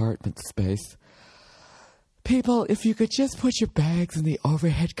overhead compartment space. People, if you could just put your bags in the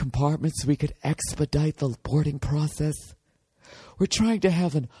overhead compartment so we could expedite the boarding process. We're trying to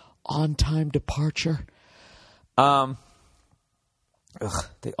have an on-time departure. They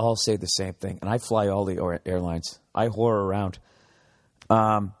all say the same thing. And I fly all the airlines. I whore around.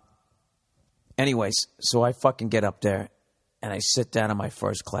 Anyways, so I fucking get up there. And I sit down in my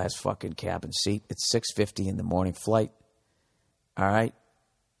first class fucking cabin seat. It's 6:50 in the morning flight. All right?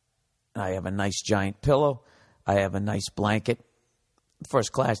 I have a nice giant pillow. I have a nice blanket.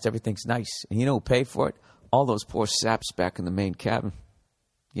 First class, everything's nice. And you know who paid for it? All those poor saps back in the main cabin.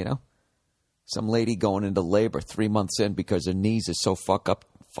 You know? Some lady going into labor 3 months in because her knees are so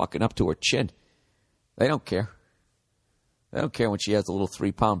fucking up to her chin. They don't care. They don't care when she has a little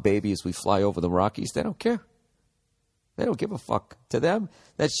 3-pound baby as we fly over the Rockies. They don't care. They don't give a fuck. To them,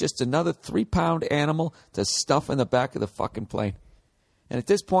 that's just another 3-pound animal to stuff in the back of the fucking plane. And at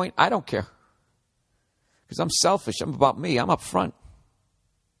this point, I don't care. Because I'm selfish. I'm about me. I'm up front.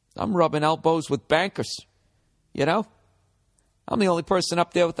 I'm rubbing elbows with bankers. You know? I'm the only person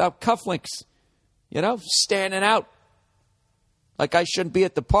up there without cufflinks. You know? Standing out. Like I shouldn't be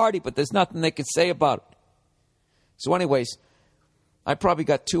at the party, but there's nothing they can say about it. So anyways, I probably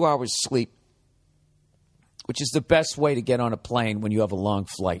got 2 hours sleep. Which is the best way to get on a plane when you have a long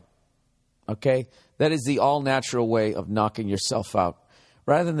flight. Okay? That is the all-natural way of knocking yourself out.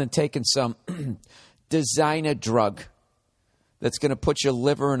 Rather than taking some designer drug that's going to put your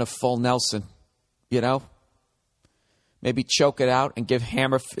liver in a full Nelson. You know? Maybe choke it out and give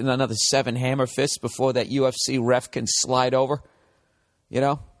another 7 hammer fists before that UFC ref can slide over. You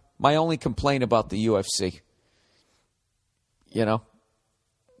know? My only complaint about the UFC. You know?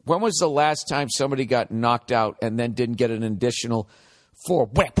 When was the last time somebody got knocked out and then didn't get an additional 4?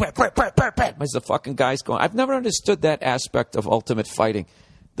 As the fucking guy's going. I've never understood that aspect of Ultimate Fighting.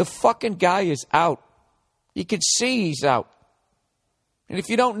 The fucking guy is out. You can see he's out. And if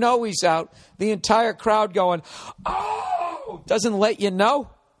you don't know he's out, the entire crowd going, oh, doesn't let you know.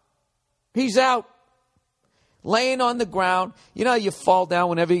 He's out. Laying on the ground. You know how you fall down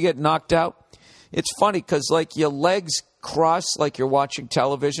whenever you get knocked out? It's funny because like your legs cross like you're watching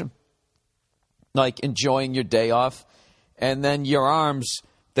television, like enjoying your day off, and then your arms,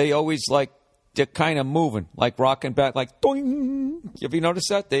 they always like, they're kind of moving, like rocking back, like doing. Have you noticed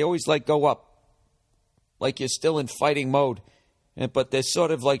that? They always like go up, like you're still in fighting mode, but they're sort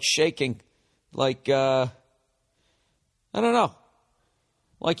of like shaking, like, I don't know.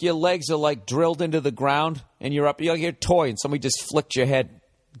 like your legs are like drilled into the ground and you're up. You're like a toy and somebody just flicked your head.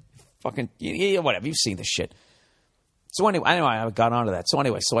 Fucking, yeah, whatever. You've seen this shit. So anyway, I got onto that. So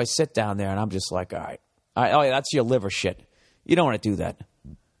anyway, so I sit down there and I'm just like, all right. Oh, yeah, that's your liver shit. You don't want to do that.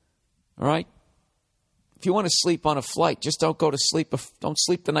 All right? If you want to sleep on a flight, just don't go to sleep. Don't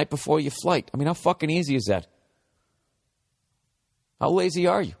sleep the night before your flight. I mean, how fucking easy is that? How lazy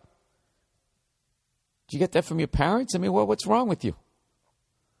are you? Did you get that from your parents? I mean, what's wrong with you?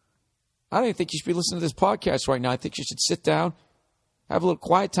 I don't even think you should be listening to this podcast right now. I think you should sit down, have a little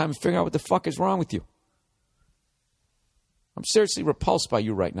quiet time, and figure out what the fuck is wrong with you. I'm seriously repulsed by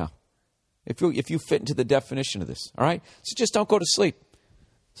you right now. If you fit into the definition of this, all right? So just don't go to sleep.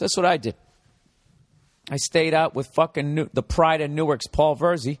 So that's what I did. I stayed out with fucking the pride of Newark's Paul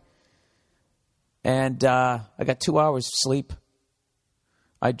Verzi, and I got 2 hours sleep.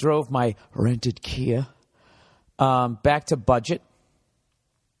 I drove my rented Kia back to budget.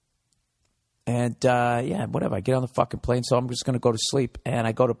 And, yeah, whatever. I get on the fucking plane, so I'm just going to go to sleep. And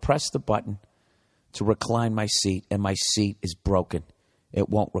I go to press the button to recline my seat, and my seat is broken. It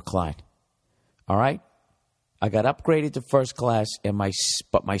won't recline. All right? I got upgraded to first class,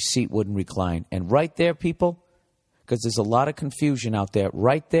 but my seat wouldn't recline. And right there, people, because there's a lot of confusion out there,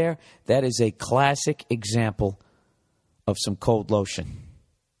 right there, that is a classic example of some cold lotion.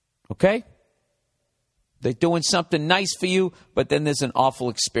 Okay? They're doing something nice for you, but then there's an awful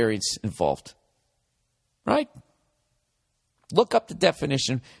experience involved. Right? Look up the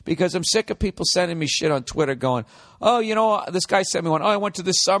definition, because I'm sick of people sending me shit on Twitter going, oh, you know, this guy sent me one. Oh, I went to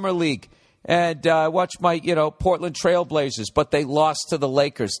the Summer League and watched my, Portland Trailblazers, but they lost to the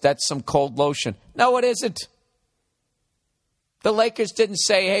Lakers. That's some cold lotion. No, it isn't. The Lakers didn't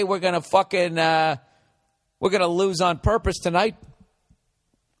say, hey, we're going to lose on purpose tonight.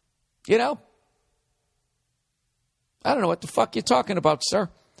 I don't know what the fuck you're talking about, sir.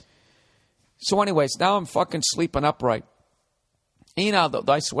 So anyways, now I'm fucking sleeping upright.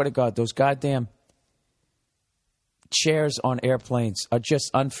 I swear to God, those goddamn chairs on airplanes are just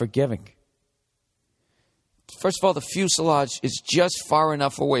unforgiving. First of all, the fuselage is just far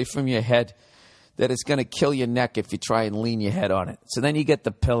enough away from your head that it's going to kill your neck if you try and lean your head on it. So then you get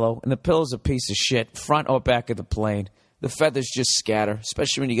the pillow, and the pillow's a piece of shit, front or back of the plane. The feathers just scatter,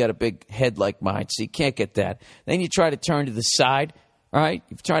 especially when you got a big head like mine, so you can't get that. Then you try to turn to the side, all right?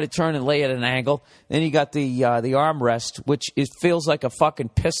 You try to turn and lay at an angle. Then you got the armrest, which feels like a fucking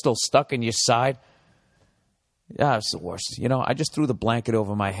pistol stuck in your side. Yeah, it's the worst. I just threw the blanket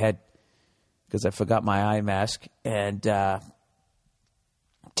over my head because I forgot my eye mask. And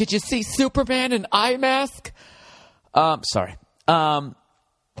did you see Superman in eye mask? Sorry.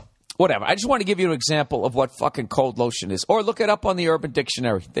 Whatever. I just want to give you an example of what fucking cold lotion is. Or look it up on the Urban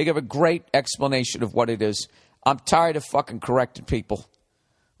Dictionary. They give a great explanation of what it is. I'm tired of fucking correcting people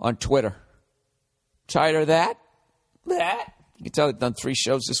on Twitter. Tired of that? That? You can tell I've done 3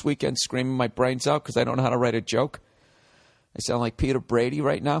 shows this weekend screaming my brains out because I don't know how to write a joke. I sound like Peter Brady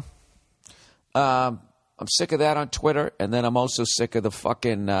right now. I'm sick of that on Twitter. And then I'm also sick of the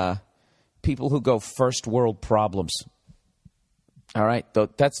fucking people who go first world problems. All right,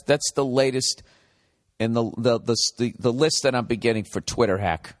 that's the latest in the list that I'm beginning for Twitter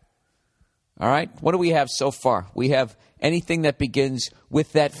hack. All right, what do we have so far? We have anything that begins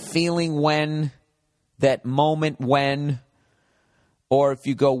with that feeling when, that moment when, or if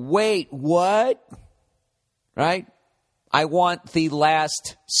you go, wait, what? Right? I want the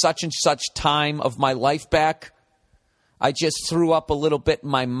last such and such time of my life back. I just threw up a little bit in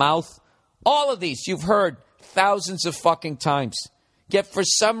my mouth. All of these you've heard thousands of fucking times. Yet for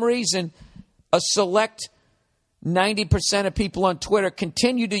some reason, a select 90% of people on Twitter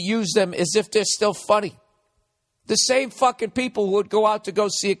continue to use them as if they're still funny. The same fucking people who would go out to go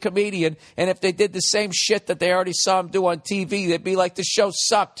see a comedian, and if they did the same shit that they already saw him do on TV, they'd be like, the show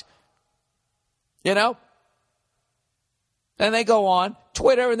sucked. And they go on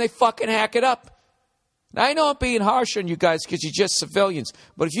Twitter and they fucking hack it up. Now, I know I'm being harsh on you guys because you're just civilians,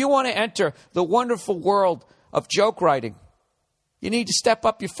 but if you want to enter the wonderful world of joke writing, you need to step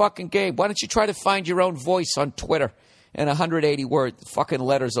up your fucking game. Why don't you try to find your own voice on Twitter in 180 words, fucking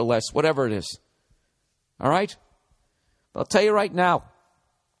letters or less, whatever it is. All right? But I'll tell you right now,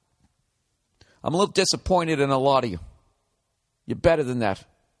 I'm a little disappointed in a lot of you. You're better than that,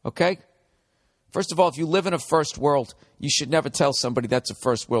 okay? First of all, if you live in a first world, you should never tell somebody that's a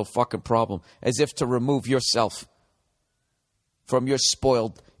first world fucking problem, as if to remove yourself from your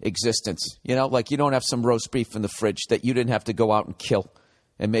spoiled existence. Like you don't have some roast beef in the fridge that you didn't have to go out and kill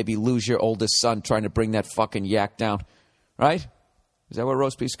and maybe lose your oldest son trying to bring that fucking yak down. Right? Is that where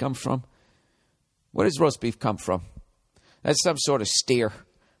roast beef comes from? Where does roast beef come from? That's some sort of steer.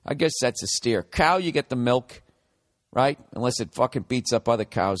 I guess that's a steer. Cow, you get the milk, right? Unless it fucking beats up other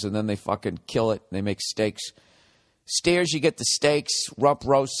cows, and then they fucking kill it, and they make steaks. Steers, you get the steaks, rump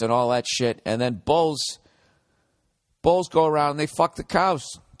roasts, and all that shit. And then bulls go around and they fuck the cows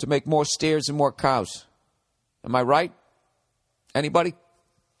to make more steers and more cows. Am I right? Anybody?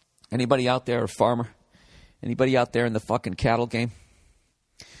 Anybody out there, a farmer? Anybody out there in the fucking cattle game?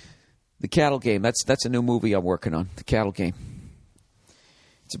 The Cattle Game, that's a new movie I'm working on, The Cattle Game.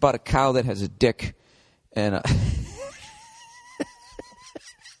 It's about a cow that has a dick and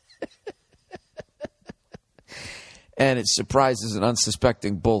and it surprises an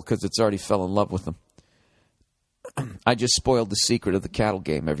unsuspecting bull because it's already fell in love with him. I just spoiled the secret of The Cattle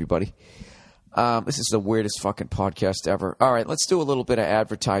Game, everybody. This is the weirdest fucking podcast ever. All right, let's do a little bit of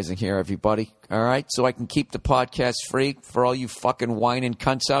advertising here, everybody. All right, so I can keep the podcast free for all you fucking whining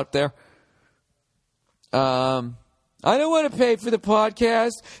cunts out there. I don't want to pay for the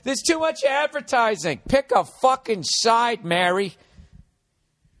podcast. There's too much advertising. Pick a fucking side, Mary.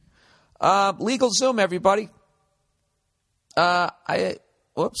 LegalZoom, everybody.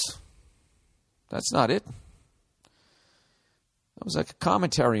 Whoops. That's not it. That was like a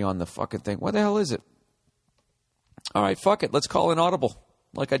commentary on the fucking thing. What the hell is it? All right, fuck it. Let's call an audible.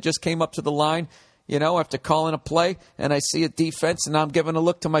 Like I just came up to the line, after calling a play, and I see a defense, and I'm giving a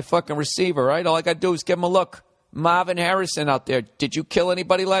look to my fucking receiver, right? All I got to do is give him a look. Marvin Harrison out there. Did you kill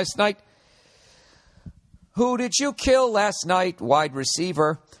anybody last night? Who did you kill last night? Wide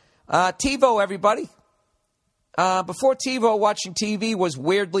receiver. TiVo, everybody. Before TiVo, watching TV was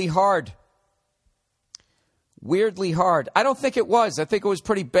weirdly hard. Weirdly hard. I don't think it was. I think it was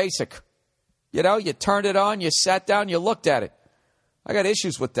pretty basic. You turned it on, you sat down, you looked at it. I got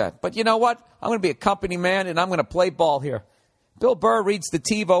issues with that. But you know what? I'm going to be a company man, and I'm going to play ball here. Bill Burr reads the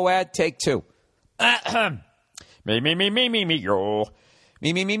TiVo ad, take two. Me, yo.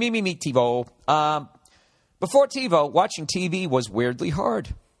 Me, TiVo. Before TiVo, watching TV was weirdly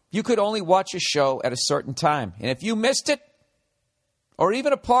hard. You could only watch a show at a certain time. And if you missed it, or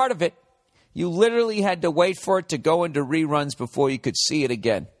even a part of it, you literally had to wait for it to go into reruns before you could see it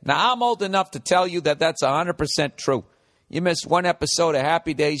again. Now, I'm old enough to tell you that that's 100% true. You missed one episode of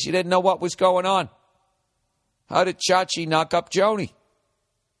Happy Days, you didn't know what was going on. How did Chachi knock up Joni?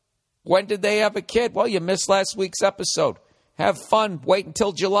 When did they have a kid? Well, you missed last week's episode. Have fun. Wait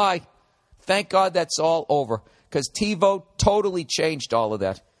until July. Thank God that's all over, because TiVo totally changed all of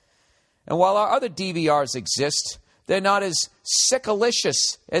that. And while our other DVRs exist, they're not as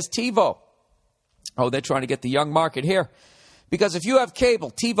sickalicious as TiVo. Oh, they're trying to get the young market here. Because if you have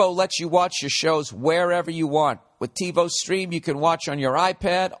cable, TiVo lets you watch your shows wherever you want. With TiVo Stream, you can watch on your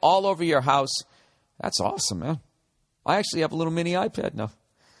iPad all over your house. That's awesome, man. I actually have a little mini iPad now.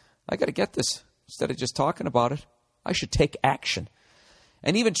 I got to get this. Instead of just talking about it, I should take action.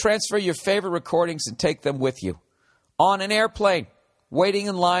 And even transfer your favorite recordings and take them with you. On an airplane, waiting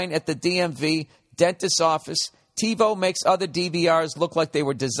in line at the DMV, dentist's office, TiVo makes other DVRs look like they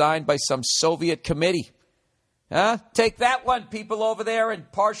were designed by some Soviet committee. Huh? Take that one, people over there in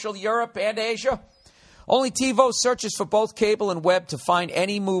partial Europe and Asia. Only TiVo searches for both cable and web to find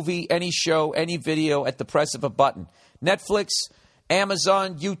any movie, any show, any video at the press of a button. Netflix,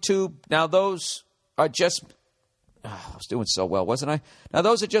 Amazon, YouTube, now those are just... I was doing so well, wasn't I? Now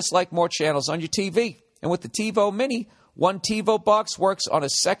those are just like more channels on your TV. And with the TiVo Mini, one TiVo box works on a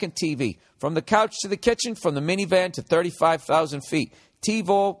second TV. From the couch to the kitchen, from the minivan to 35,000 feet.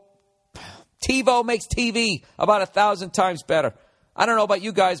 TiVo makes TV about 1,000 times better. I don't know about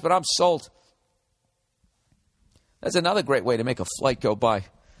you guys, but I'm sold. That's another great way to make a flight go by.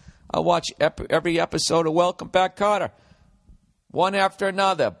 I'll watch every episode of Welcome Back, Kotter. One after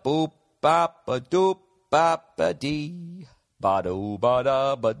another. Boop, bop, ba doop, bop, ba dee. Ba doo, ba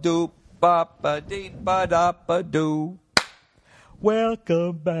da, ba doop, bop, ba dee, ba da, ba doo.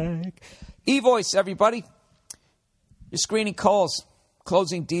 Welcome back. eVoice, everybody. You're screening calls,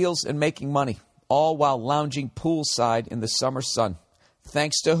 closing deals, and making money, all while lounging poolside in the summer sun.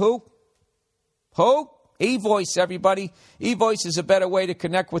 Thanks to who? Who? eVoice, everybody. eVoice is a better way to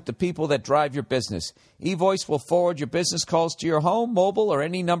connect with the people that drive your business. eVoice will forward your business calls to your home, mobile, or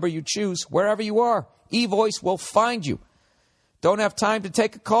any number you choose, wherever you are. eVoice will find you. Don't have time to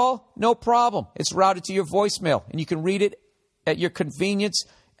take a call? No problem. It's routed to your voicemail, and you can read it at your convenience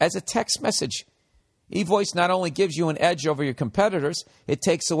as a text message. eVoice not only gives you an edge over your competitors, it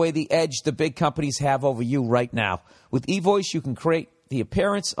takes away the edge the big companies have over you right now. With eVoice, you can create the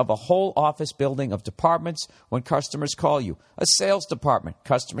appearance of a whole office building of departments when customers call you. A sales department,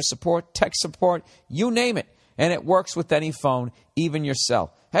 customer support, tech support, you name it. And it works with any phone, even your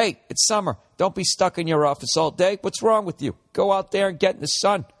cell. Hey, it's summer. Don't be stuck in your office all day. What's wrong with you? Go out there and get in the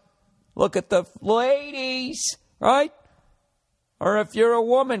sun. Look at the ladies, right? Or if you're a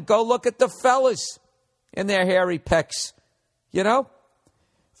woman, go look at the fellas in their hairy pecs. You know?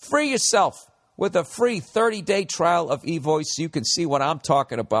 Free yourself with a free 30-day trial of eVoice so you can see what I'm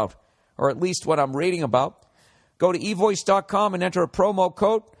talking about, or at least what I'm reading about. Go to evoice.com and enter a promo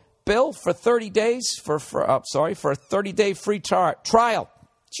code Bill for 30 days for a 30-day free trial.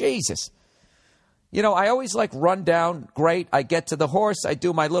 Jesus. You know, I always like run down. Great. I get to the horse. I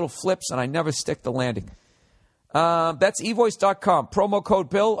do my little flips, and I never stick the landing. That's evoice.com. Promo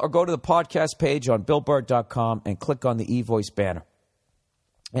code Bill, or go to the podcast page on billburr.com and click on the eVoice banner.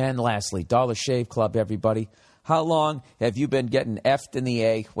 And lastly, Dollar Shave Club, everybody. How long have you been getting F'd in the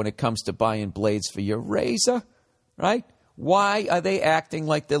A when it comes to buying blades for your razor? Right? Why are they acting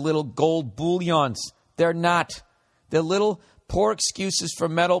like they're little gold bullions? They're not. They're little poor excuses for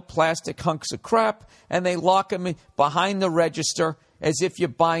metal, plastic hunks of crap, and they lock them behind the register as if you're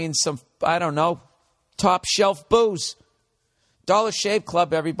buying some, I don't know, top shelf booze. Dollar Shave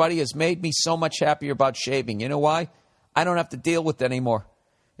Club, everybody, has made me so much happier about shaving. You know why? I don't have to deal with it anymore.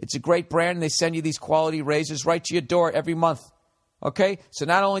 It's a great brand, and they send you these quality razors right to your door every month. Okay? So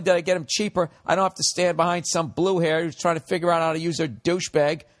not only did I get them cheaper, I don't have to stand behind some blue hair who's trying to figure out how to use her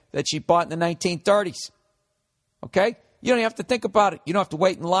douchebag that she bought in the 1930s. Okay? You don't even have to think about it. You don't have to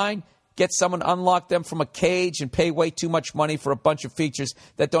wait in line, get someone to unlock them from a cage, and pay way too much money for a bunch of features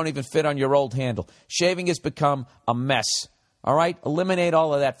that don't even fit on your old handle. Shaving has become a mess. All right? Eliminate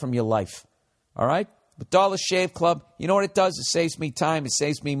all of that from your life. All right? But Dollar Shave Club, you know what it does? It saves me time, it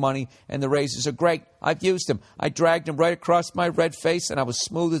saves me money, and the razors are great. I've used them. I dragged them right across my red face, and I was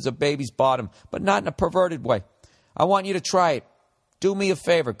smooth as a baby's bottom, but not in a perverted way. I want you to try it. Do me a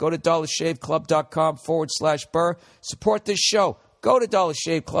favor. Go to dollarshaveclub.com/Burr. Support this show. Go to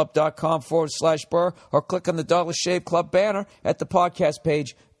dollarshaveclub.com/Burr, or click on the Dollar Shave Club banner at the podcast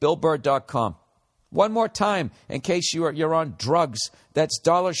page, billburr.com. One more time, in case you're on drugs, that's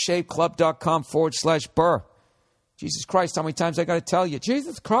dollarshaveclub.com/Burr. Jesus Christ, how many times I got to tell you?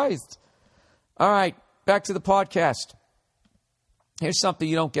 Jesus Christ. All right, back to the podcast. Here's something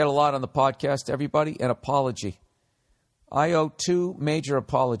you don't get a lot on the podcast, everybody, an apology. I owe 2 major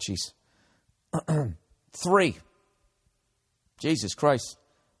apologies. 3. Jesus Christ,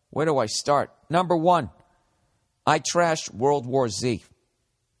 where do I start? Number 1, I trashed World War Z.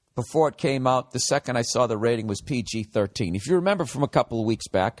 Before it came out, the second I saw the rating was PG-13. If you remember from a couple of weeks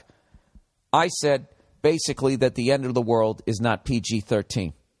back, I said basically that the end of the world is not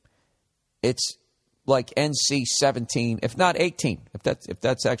PG-13. It's like NC-17, if not 18, if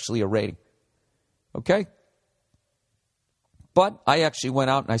that's actually a rating. Okay? But I actually went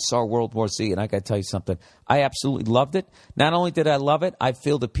out and I saw World War Z, and I got to tell you something. I absolutely loved it. Not only did I love it, I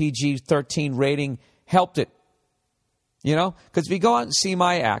feel the PG-13 rating helped it. You know, because if you go out and see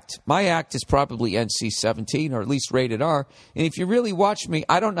my act is probably NC-17 or at least rated R. And if you really watch me,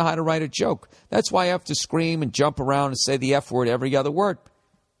 I don't know how to write a joke. That's why I have to scream and jump around and say the F word every other word.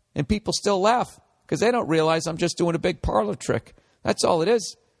 And people still laugh because they don't realize I'm just doing a big parlor trick. That's all it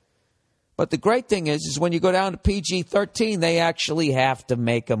is. But the great thing is when you go down to PG-13, they actually have to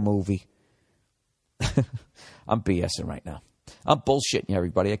make a movie. I'm BSing right now. I'm bullshitting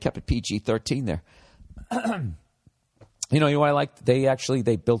everybody. I kept it PG-13 there. You know what I like?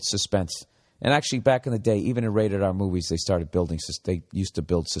 They built suspense. And actually, back in the day, even in rated R movies, they used to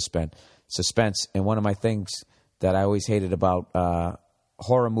build suspense. And one of my things that I always hated about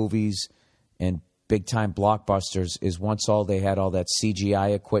horror movies and big-time blockbusters is once they had all that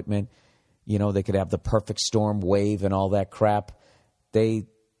CGI equipment, you know, they could have the perfect storm wave and all that crap. There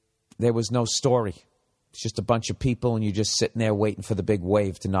was no story. It's just a bunch of people, and you're just sitting there waiting for the big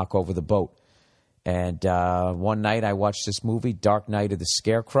wave to knock over the boat. And one night I watched this movie, Dark Night of the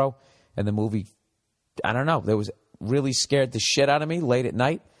Scarecrow, and the movie, I don't know, it really scared the shit out of me late at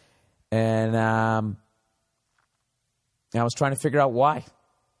night. And I was trying to figure out why.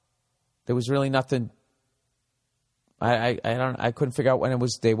 There was really nothing. I couldn't figure out when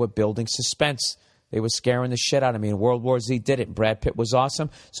they were building suspense. They were scaring the shit out of me, and World War Z did it. And Brad Pitt was awesome.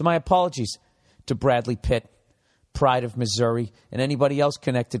 So my apologies to Bradley Pitt, Pride of Missouri, and anybody else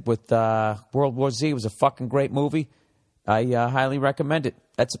connected with World War Z. It was a fucking great movie. I highly recommend it.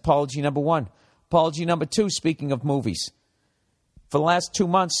 That's apology number 1. Apology number 2, speaking of movies. For the last 2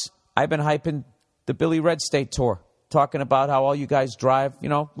 months, I've been hyping the Billy Red State Tour, talking about how all you guys drive, you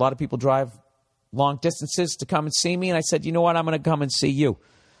know, a lot of people drive long distances to come and see me, and I said, you know what, I'm going to come and see you.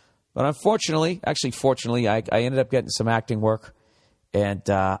 But fortunately, I ended up getting some acting work, And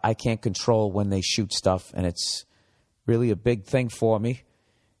I can't control when they shoot stuff, and it's really a big thing for me.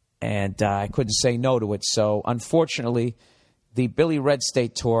 And I couldn't say no to it. So, unfortunately, the Billy Red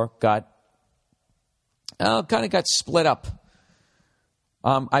State tour got split up.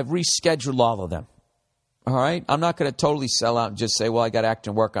 I've rescheduled all of them. All right? I'm not going to totally sell out and just say, well, I got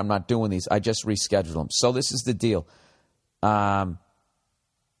acting work, I'm not doing these. I just rescheduled them. So this is the deal. The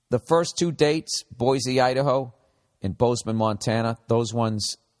first 2 dates, Boise, Idaho, and Bozeman, Montana, those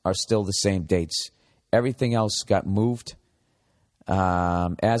ones are still the same dates. Everything else got moved.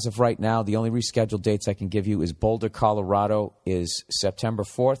 As of right now, the only rescheduled dates I can give you is Boulder, Colorado is September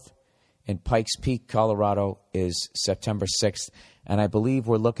 4th, and Pikes Peak, Colorado is September 6th. And I believe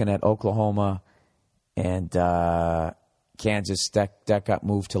we're looking at Oklahoma and Kansas. That got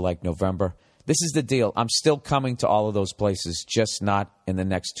moved to like November. This is the deal. I'm still coming to all of those places, just not in the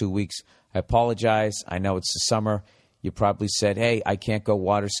next 2 weeks. I apologize. I know it's the summer. You probably said, hey, I can't go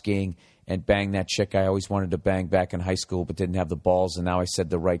water skiing and bang that chick I always wanted to bang back in high school but didn't have the balls, and now I said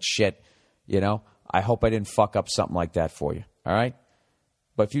the right shit. I hope I didn't fuck up something like that for you, all right?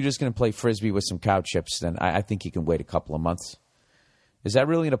 But if you're just going to play Frisbee with some cow chips, then I think you can wait a couple of months. Is that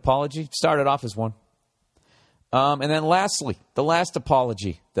really an apology? Started off as one. And then lastly, the last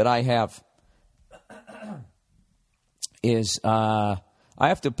apology that I have is I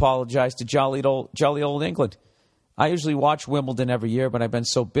have to apologize to jolly old England. I usually watch Wimbledon every year, but I've been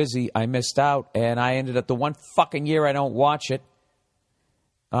so busy I missed out, and I ended up the one fucking year I don't watch it.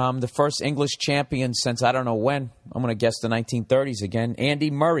 The first English champion since I don't know when. I'm going to guess the 1930s again.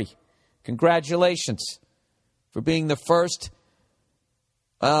 Andy Murray. Congratulations for being the first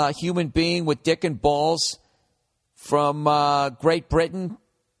human being with dick and balls from Great Britain.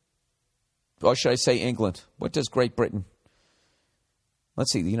 Or should I say England? What does Great Britain?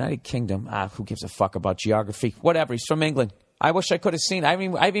 Let's see, the United Kingdom. Who gives a fuck about geography? Whatever, he's from England. I wish I could have seen it.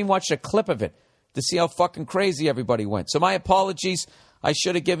 I even watched a clip of it to see how fucking crazy everybody went. So my apologies. I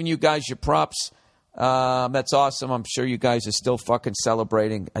should have given you guys your props. That's awesome. I'm sure you guys are still fucking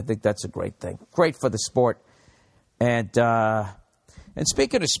celebrating. I think that's a great thing. Great for the sport. And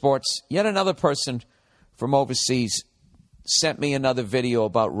speaking of sports, yet another person from overseas sent me another video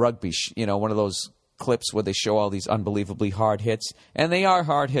about rugby. One of those clips where they show all these unbelievably hard hits. And they are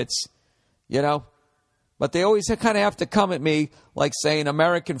hard hits, But they always kind of have to come at me like saying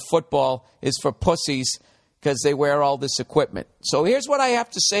American football is for pussies because they wear all this equipment. So here's what I have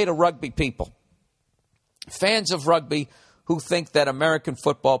to say to rugby people. Fans of rugby who think that American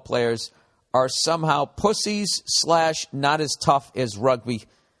football players are somehow pussies / not as tough as rugby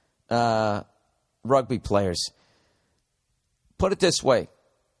players. Put it this way.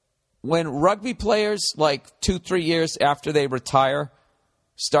 When rugby players, like 2-3 years after they retire,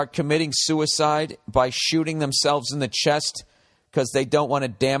 start committing suicide by shooting themselves in the chest because they don't want to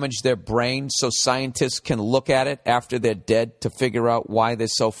damage their brain so scientists can look at it after they're dead to figure out why they're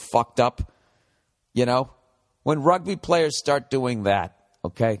so fucked up, When rugby players start doing that,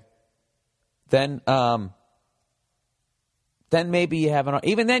 okay, then maybe you have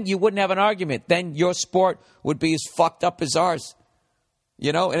even then you wouldn't have an argument. Then your sport would be as fucked up as ours.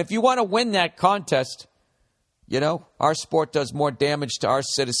 And if you want to win that contest, our sport does more damage to our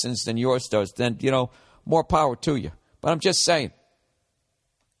citizens than yours does, then, more power to you. But I'm just saying,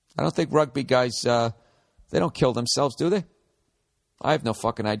 I don't think rugby guys, they don't kill themselves, do they? I have no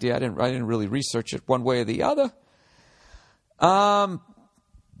fucking idea. I didn't really research it one way or the other. All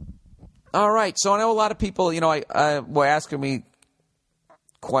right. So I know a lot of people, were asking me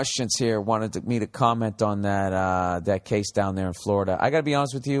questions here, wanted me to comment on that case down there in Florida. I got to be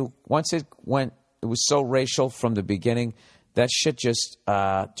honest with you. Once it was so racial from the beginning. That shit just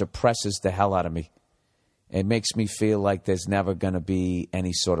depresses the hell out of me. It makes me feel like there's never going to be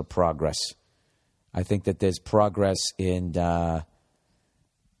any sort of progress. I think that there's progress in,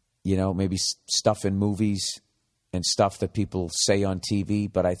 maybe stuff in movies and stuff that people say on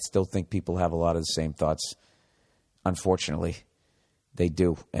TV, but I still think people have a lot of the same thoughts. Unfortunately, they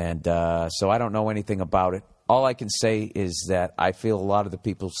do. And so I don't know anything about it. All I can say is that I feel a lot of the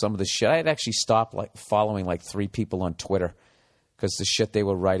people, some of the shit, I had actually stopped following 3 people on Twitter because the shit they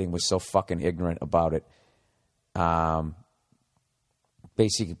were writing was so fucking ignorant about it.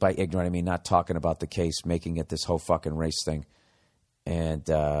 Basically, by ignorant, I mean not talking about the case, making it this whole fucking race thing. And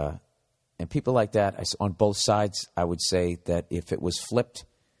people like that, on both sides, I would say that if it was flipped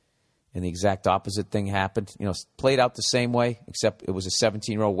and the exact opposite thing happened, played out the same way, except it was a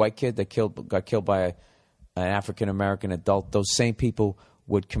 17-year-old white kid that got killed by an African-American adult, those same people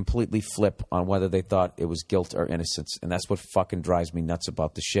would completely flip on whether they thought it was guilt or innocence. And that's what fucking drives me nuts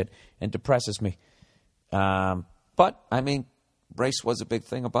about the shit and depresses me. But, I mean, race was a big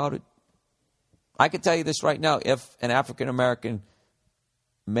thing about it. I can tell you this right now. If an African-American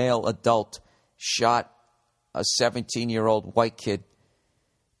male adult shot a 17-year-old white kid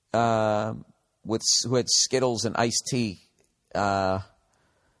who had Skittles and iced tea, I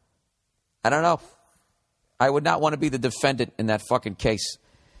don't know. I would not want to be the defendant in that fucking case.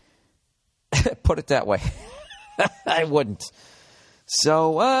 Put it that way. I wouldn't.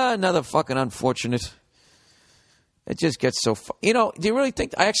 So, another fucking unfortunate. It just gets so... do you really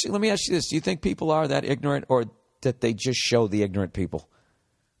think... Let me ask you this. Do you think people are that ignorant, or that they just show the ignorant people?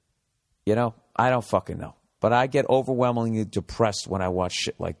 I don't fucking know. But I get overwhelmingly depressed when I watch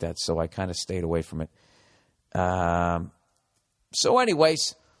shit like that, so I kind of stayed away from it. So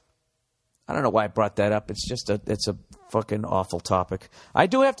anyways, I don't know why I brought that up. It's a fucking awful topic. I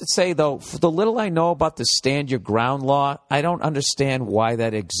do have to say, though, for the little I know about the stand your ground law, I don't understand why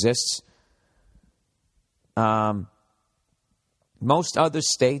that exists. Most other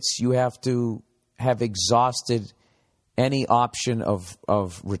states, you have to have exhausted any option of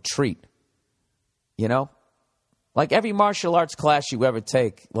retreat. Like every martial arts class you ever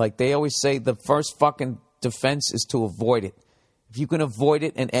take, like they always say the first fucking defense is to avoid it. If you can avoid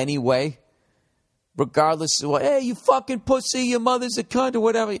it in any way, regardless of what, hey, you fucking pussy, your mother's a cunt or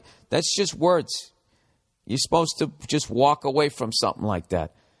whatever, that's just words. You're supposed to just walk away from something like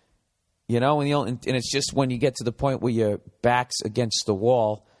that. And it's just when you get to the point where your back's against the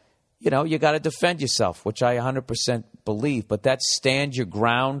wall, you got to defend yourself, which I 100% believe. But that stand your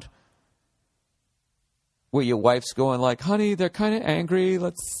ground, where your wife's going like, honey, they're kind of angry.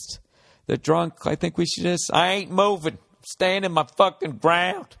 They're drunk. I think we should I ain't moving. I'm staying in my fucking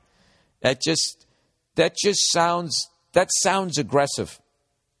ground. That sounds aggressive.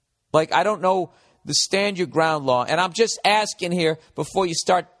 Like, I don't know the stand your ground law. And I'm just asking here before you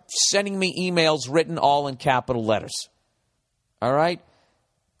start sending me emails written all in capital letters. All right?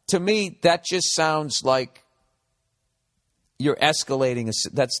 To me, that just sounds like you're escalating.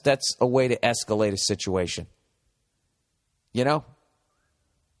 That's a way to escalate a situation. Do you know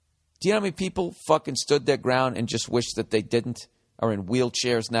how many people fucking stood their ground and just wish that they didn't? Are in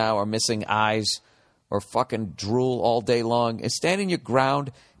wheelchairs now, or missing eyes, or fucking drool all day long. And standing your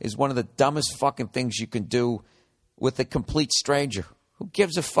ground is one of the dumbest fucking things you can do with a complete stranger. Who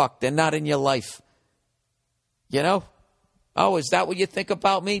gives a fuck? They're not in your life. Oh, is that what you think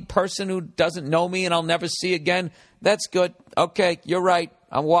about me? Person who doesn't know me and I'll never see again? That's good. Okay, you're right.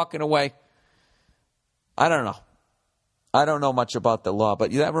 I'm walking away. I don't know. I don't know much about the law,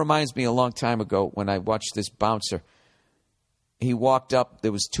 but that reminds me a long time ago when I watched this bouncer. He walked up.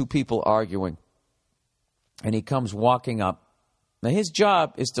 There was two people arguing. And he comes walking up. Now, his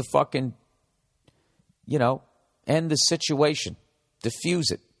job is to fucking, end the situation.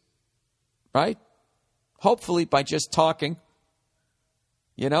 Diffuse it. Right? Hopefully by just talking.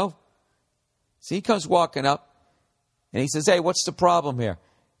 So he comes walking up. And he says, hey, what's the problem here?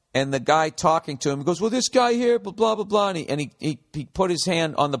 And the guy talking to him goes, well, this guy here, blah, blah, blah, blah. And he put his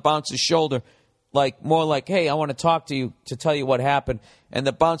hand on the bouncer's shoulder, more like, hey, I want to talk to you to tell you what happened. And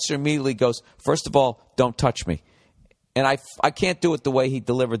the bouncer immediately goes, first of all, don't touch me. And I can't do it the way he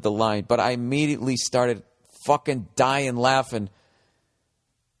delivered the line, but I immediately started fucking dying laughing.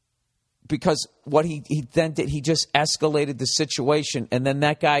 Because what he then did, he just escalated the situation. And then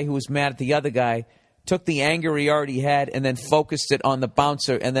that guy who was mad at the other guy took the anger he already had and then focused it on the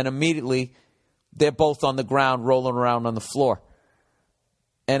bouncer. And then immediately they're both on the ground rolling around on the floor.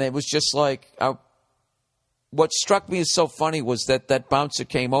 And it was just like, what struck me as so funny was that bouncer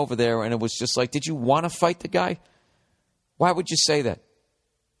came over there and it was just like, did you want to fight the guy? Why would you say that?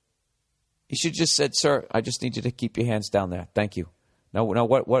 You should just said, sir, I just need you to keep your hands down there. Thank you. No,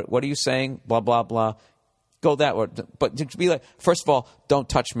 what are you saying? Blah, blah, blah. Go that way. But to be like, first of all, don't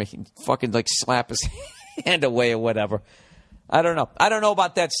touch me. Fucking slap his hand away or whatever. I don't know. I don't know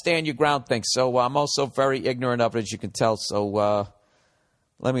about that stand your ground thing. So I'm also very ignorant of it, as you can tell. So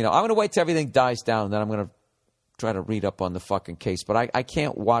let me know. I'm going to wait till everything dies down. Then I'm going to try to read up on the fucking case. But I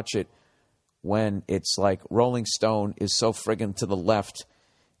can't watch it when it's like Rolling Stone is so friggin' to the left.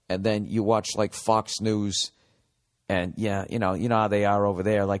 And then you watch like Fox News. And yeah, you know how they are over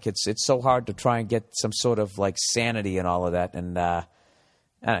there. Like it's so hard to try and get some sort of like sanity and all of that. And I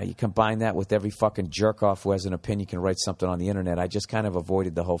don't know, you combine that with every fucking jerk off who has an opinion can write something on the internet. I just kind of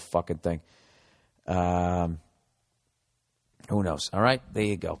avoided the whole fucking thing. Who knows? All right, there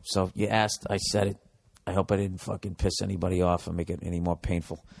you go. So you asked, I said it. I hope I didn't fucking piss anybody off or make it any more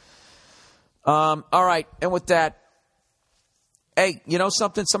painful. All right, and with that, hey, you know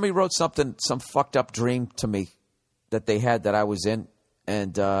something? Somebody wrote some fucked up dream to me that they had that I was in,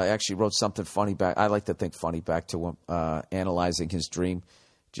 And I actually wrote something funny back. I like to think funny back to him, analyzing his dream,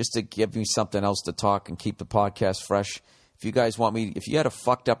 just to give me something else to talk and keep the podcast fresh. If you guys want me, if you had a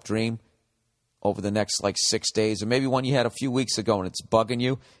fucked up dream over the next like 6 days, or maybe one you had a few weeks ago and it's bugging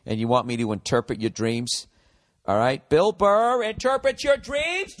you, and you want me to interpret your dreams, all right? Bill Burr, interpret your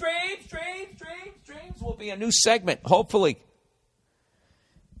dreams, dreams will be a new segment, hopefully,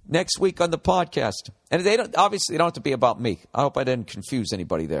 next week on the podcast. And they don't have to be about me. I hope I didn't confuse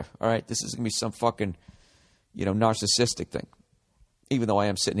anybody there. All right, this is gonna be some fucking, narcissistic thing. Even though I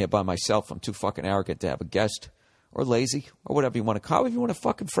am sitting here by myself, I'm too fucking arrogant to have a guest or lazy or whatever you want to call it. If you want to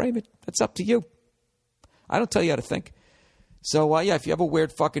fucking frame it, that's up to you. I don't tell you how to think. So if you have a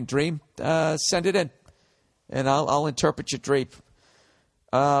weird fucking dream, send it in, and I'll interpret your dream.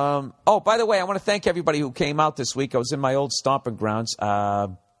 By the way, I want to thank everybody who came out this week. I was in my old stomping grounds.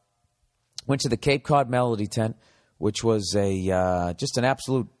 Went to the Cape Cod Melody Tent, which was just an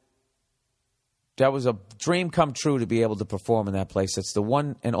absolute. That was a dream come true to be able to perform in that place. It's the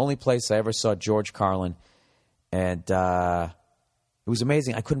one and only place I ever saw George Carlin, and it was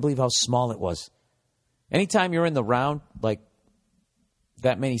amazing. I couldn't believe how small it was. Anytime you're in the round, like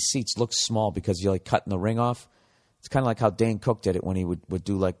that many seats look small because you're like cutting the ring off. It's kind of like how Dane Cook did it when he would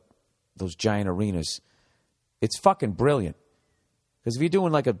do like those giant arenas. It's fucking brilliant. Because if you're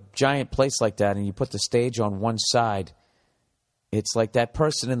doing like a giant place like that and you put the stage on one side, it's like that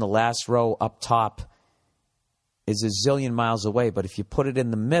person in the last row up top is a zillion miles away. But if you put it in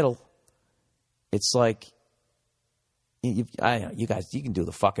the middle, it's like, you guys, you can do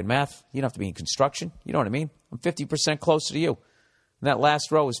the fucking math. You don't have to be in construction. You know what I mean? I'm 50% closer to you. And that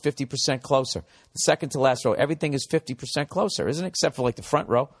last row is 50% closer. The second to last row, everything is 50% closer, isn't it? Except for like the front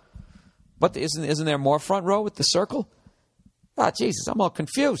row. But isn't there more front row with the circle? Jesus, I'm all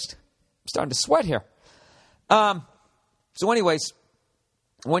confused. I'm starting to sweat here. So anyways,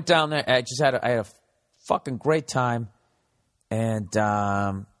 I went down there. I had a fucking great time. And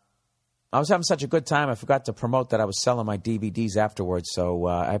I was having such a good time, I forgot to promote that I was selling my DVDs afterwards. So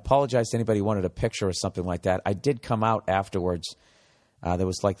I apologize to anybody who wanted a picture or something like that. I did come out afterwards. There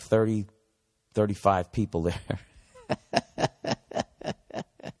was like 30, 35 people there.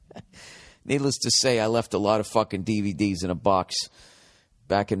 Needless to say, I left a lot of fucking DVDs in a box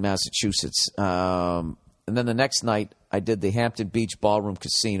back in Massachusetts. And then the next night, I did the Hampton Beach Ballroom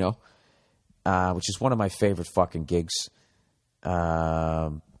Casino, which is one of my favorite fucking gigs.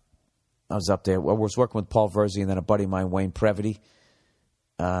 I was up there. I was working with Paul Verzi and then a buddy of mine, Wayne Previty,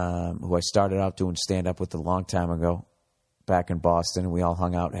 who I started out doing stand-up with a long time ago back in Boston. We all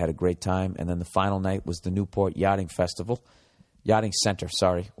hung out and had a great time. And then the final night was the Newport Yachting Center,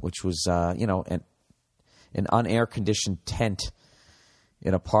 which was, an unair-conditioned tent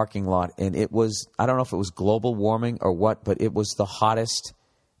in a parking lot. And it was, I don't know if it was global warming or what, but it was the hottest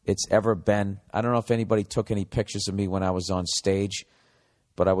it's ever been. I don't know if anybody took any pictures of me when I was on stage,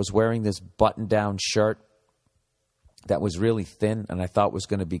 but I was wearing this button-down shirt that was really thin, and I thought was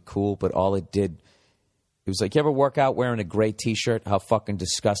going to be cool, but all it did, it was like, you ever work out wearing a gray T-shirt, how fucking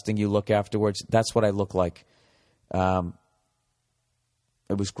disgusting you look afterwards? That's what I look like. It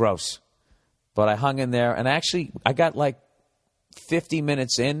was gross. But I hung in there, and I got like 50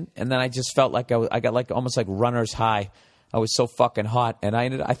 minutes in, and then I just felt like I got like almost like runner's high. I was so fucking hot, and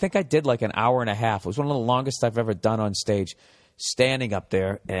I think I did like an hour and a half. It was one of the longest I've ever done on stage, standing up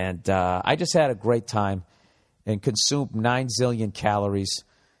there, and I just had a great time and consumed 9 zillion calories,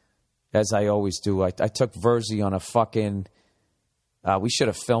 as I always do. I took Verzi on a fucking, we should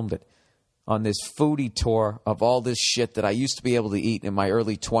have filmed it, on this foodie tour of all this shit that I used to be able to eat in my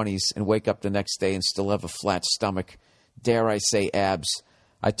early 20s and wake up the next day and still have a flat stomach. Dare I say abs.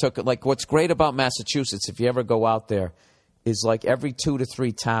 I took it, like, what's great about Massachusetts, if you ever go out there, is like every 2 to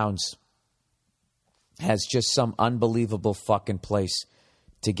 3 towns has just some unbelievable fucking place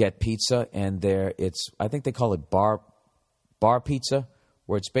to get pizza. And I think they call it bar pizza,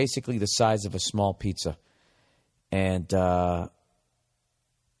 where it's basically the size of a small pizza. And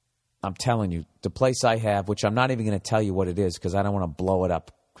I'm telling you, the place I have, which I'm not even going to tell you what it is because I don't want to blow it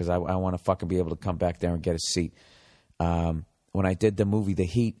up, because I want to fucking be able to come back there and get a seat. When I did the movie The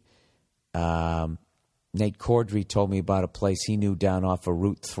Heat, Nate Cordry told me about a place he knew down off of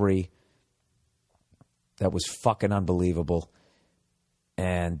Route 3 that was fucking unbelievable.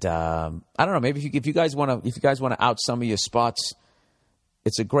 And I don't know, maybe if you guys want to out some of your spots,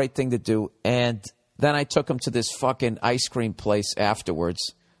 it's a great thing to do. And then I took him to this fucking ice cream place afterwards.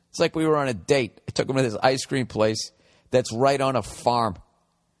 It's like we were on a date. I took him to this ice cream place that's right on a farm.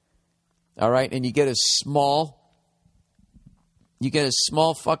 All right? And you get a small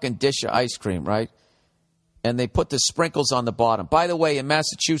fucking dish of ice cream, right? and they put the sprinkles on the bottom. By the way, in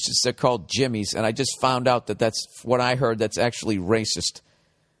Massachusetts, they're called Jimmies, and I just found out that that's what I heard. That's actually racist,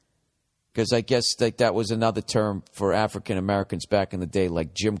 because I guess that was another term for African Americans back in the day,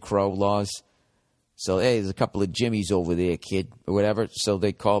 like Jim Crow laws. So, hey, there's a couple of Jimmies over there, kid, or whatever. So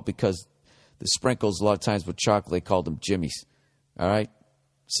they call, because the sprinkles a lot of times with chocolate, they called them Jimmies. All right?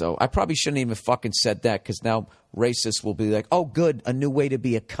 So I probably shouldn't even fucking said that, because now racists will be like, oh, good, a new way to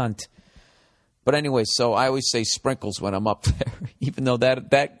be a cunt. But anyway, so I always say sprinkles when I'm up there, even though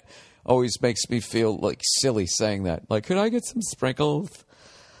that always makes me feel like silly saying that. Like, could I get some sprinkles?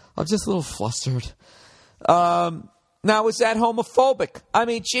 I'm just a little flustered. Now, is that homophobic? I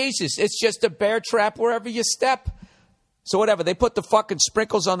mean, Jesus, it's just a bear trap wherever you step. So whatever, they put the fucking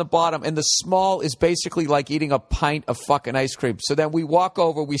sprinkles on the bottom, and the small is basically like eating a pint of fucking ice cream. So then we walk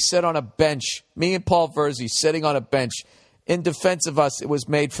over, we sit on a bench, me and Paul Verzi sitting on a bench. In defense of us, it was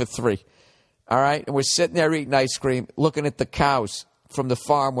made for three. All right? And we're sitting there eating ice cream, looking at the cows from the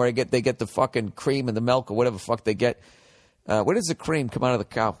farm where they get the fucking cream and the milk or whatever the fuck they get. Where does the cream come out of the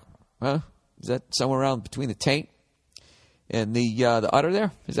cow? Huh? Is that somewhere around between the taint and the udder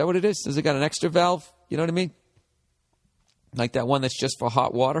there? Is that what it is? Does it got an extra valve? You know what I mean? Like that one that's just for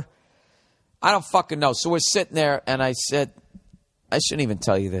hot water? I don't fucking know. So we're sitting there, and I said, I shouldn't even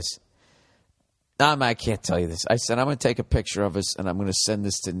tell you this. I can't tell you this. I said, I'm going to take a picture of us, and I'm going to send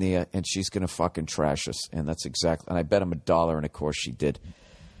this to Nia, and she's going to fucking trash us. And that's exactly, and I bet him $1, and of course she did.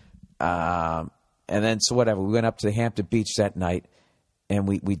 And then, so whatever, we went up to the Hampton Beach that night, and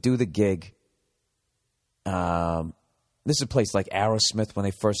we do the gig. This is a place like Aerosmith when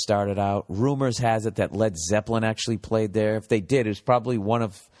they first started out. Rumors has it that Led Zeppelin actually played there. If they did, it was probably one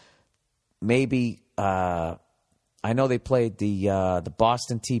of maybe I know they played the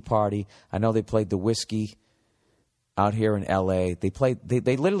Boston Tea Party. I know they played the Whiskey out here in L.A.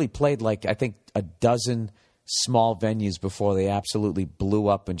 They literally played like I think a dozen small venues before they absolutely blew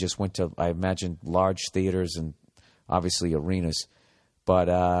up and just went to, I imagine, large theaters and obviously arenas. But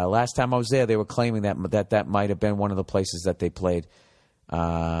last time I was there, they were claiming that might have been one of the places that they played.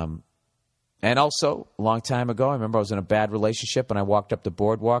 And also, a long time ago, I remember I was in a bad relationship, and I walked up the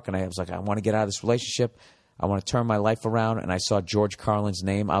boardwalk, and I was like, I want to get out of this relationship. I want to turn my life around. And I saw George Carlin's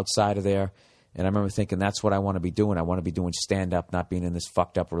name outside of there, and I remember thinking, that's what I want to be doing. I want to be doing stand-up, not being in this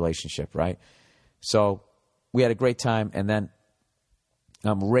fucked-up relationship, right? So we had a great time, and then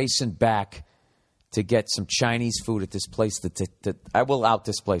I'm racing back to get some Chinese food at this place. I will out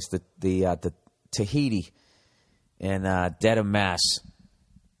this place, the Tahiti in Dedham, Mass.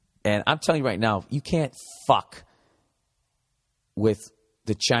 And I'm telling you right now, you can't fuck with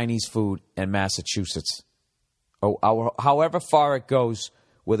the Chinese food in Massachusetts. Or however far it goes,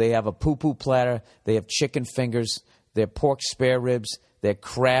 where they have a poo-poo platter, they have chicken fingers, they have pork spare ribs, they have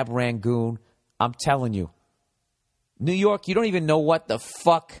crab rangoon. I'm telling you. New York, you don't even know what the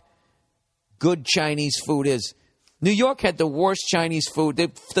fuck good Chinese food is. New York had the worst Chinese food.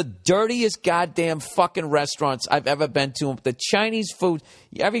 The dirtiest goddamn fucking restaurants I've ever been to. The Chinese food,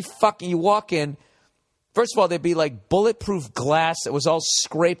 you walk in, first of all, there'd be like bulletproof glass that was all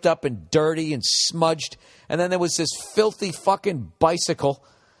scraped up and dirty and smudged. And then there was this filthy fucking bicycle.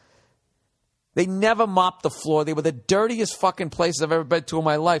 They never mopped the floor. They were the dirtiest fucking places I've ever been to in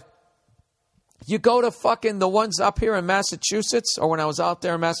my life. You go to fucking the ones up here in Massachusetts, or when I was out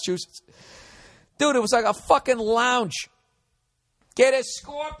there in Massachusetts, dude, it was like a fucking lounge. Get a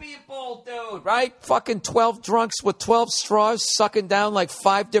scorpion bowl, dude, right? Fucking 12 drunks with 12 straws sucking down like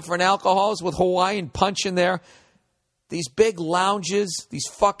 5 different alcohols with Hawaiian punch in there. These big lounges, these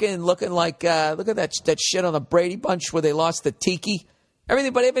fucking looking like, look at that shit on the Brady Bunch where they lost the tiki.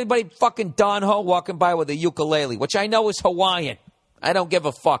 Everybody fucking Don Ho walking by with a ukulele, which I know is Hawaiian. I don't give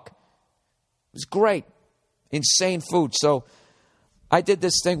a fuck. It was great. Insane food. So I did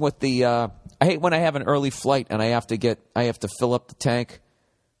this thing with the, I hate when I have an early flight and I have to fill up the tank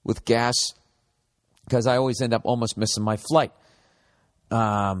with gas because I always end up almost missing my flight.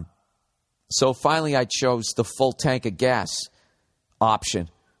 So finally I chose the full tank of gas option,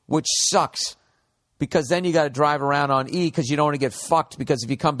 which sucks because then you got to drive around on E because you don't want to get fucked because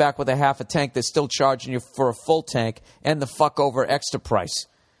if you come back with a half a tank, they're still charging you for a full tank and the fuck over extra price,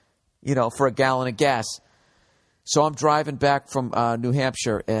 for a gallon of gas. So I'm driving back from New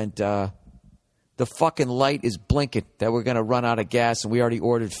Hampshire, and the fucking light is blinking that we're going to run out of gas, and we already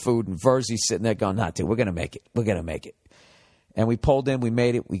ordered food, and Verzi's sitting there going, nah, dude, we're going to make it. We're going to make it. And we pulled in, we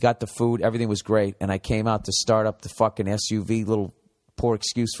made it, we got the food, everything was great, and I came out to start up the fucking SUV, little poor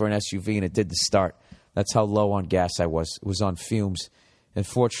excuse for an SUV, and it did the start. That's how low on gas I was. It was on fumes. And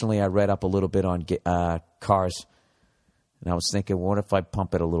fortunately, I read up a little bit on cars. And I was thinking, what if I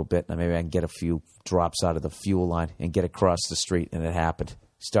pump it a little bit and maybe I can get a few drops out of the fuel line and get across the street? And it happened.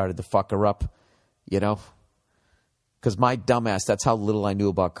 Started to fuck her up, Because my dumbass, that's how little I knew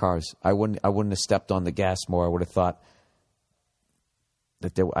about cars. I wouldn't have stepped on the gas more. I would have thought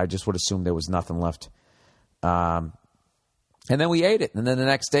that I just would assume there was nothing left. And then we ate it. And then the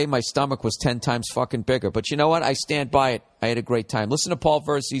next day, my stomach was 10 times fucking bigger. But you know what? I stand by it. I had a great time. Listen to Paul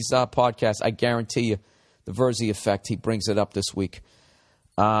Versi's podcast. I guarantee you the Verzi effect. He brings it up this week.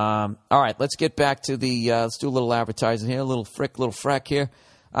 All right, let's get back to let's do a little advertising here, a little frack here.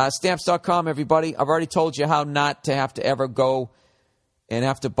 Stamps.com, everybody. I've already told you how not to have to ever go and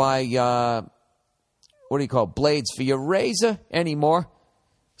have to buy, blades for your razor anymore.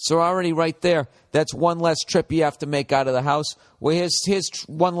 So already right there, that's one less trip you have to make out of the house. Well, here's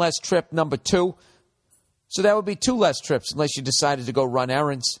one less trip, number 2. So that would be 2 less trips unless you decided to go run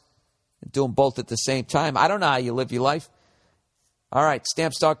errands and do them both at the same time. I don't know how you live your life. All right,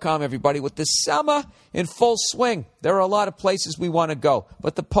 Stamps.com, everybody. With the summer in full swing, there are a lot of places we want to go,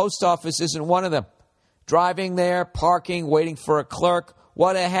 but the post office isn't one of them. Driving there, parking, waiting for a clerk.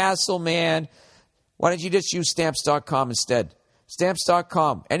 What a hassle, man. Why don't you just use Stamps.com instead?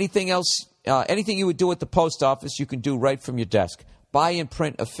 Stamps.com. Anything else, anything you would do at the post office, you can do right from your desk. Buy and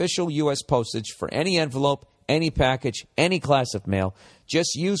print official U.S. postage for any envelope, any package, any class of mail.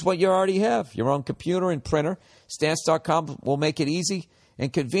 Just use what you already have, your own computer and printer. Stamps.com will make it easy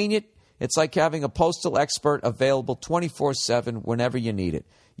and convenient. It's like having a postal expert available 24/7 whenever you need it.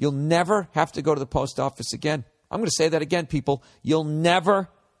 You'll never have to go to the post office again. I'm going to say that again, people. You'll never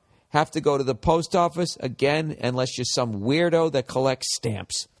have to go to the post office again unless you're some weirdo that collects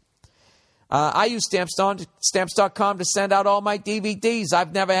stamps. I use Stamps.com to send out all my DVDs.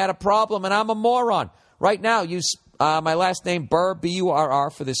 I've never had a problem, and I'm a moron. Right now, use my last name, Burr, B-U-R-R,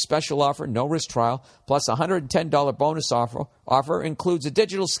 for this special offer, no risk trial, plus a $110 bonus offer. Offer includes a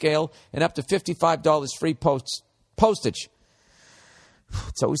digital scale and up to $55 free postage.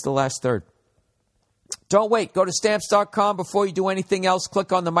 It's always the last third. Don't wait. Go to Stamps.com before you do anything else.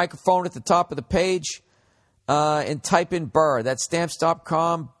 Click on the microphone at the top of the page and type in Burr. That's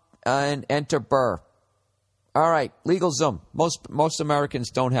Stamps.com and enter Burr. All right, LegalZoom. Most Americans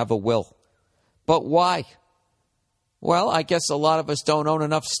don't have a will. But why? Well, I guess a lot of us don't own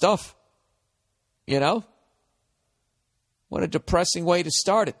enough stuff. What a depressing way to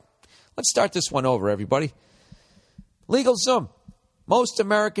start it. Let's start this one over, everybody. LegalZoom. Most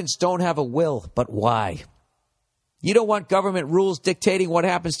Americans don't have a will, but why? You don't want government rules dictating what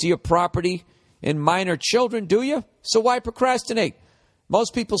happens to your property and minor children, do you? So why procrastinate?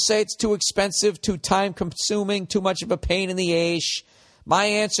 Most people say it's too expensive, too time-consuming, too much of a pain in the ass. My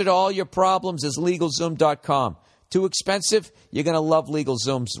answer to all your problems is LegalZoom.com. Too expensive? You're going to love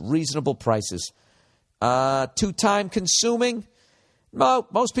LegalZoom's reasonable prices. Too time-consuming? No,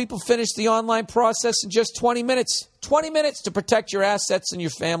 most people finish the online process in just 20 minutes. 20 minutes to protect your assets and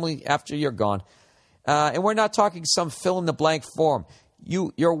your family after you're gone. And we're not talking some fill-in-the-blank form.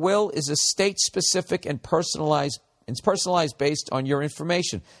 Your will is estate-specific and personalized. It's personalized based on your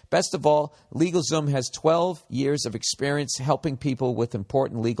information. Best of all, LegalZoom has 12 years of experience helping people with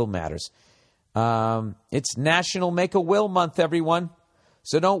important legal matters. It's National Make-A-Will Month, everyone.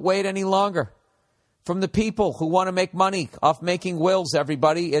 So don't wait any longer. From the people who want to make money off making wills,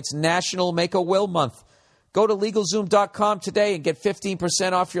 everybody, it's National Make-A-Will Month. Go to LegalZoom.com today and get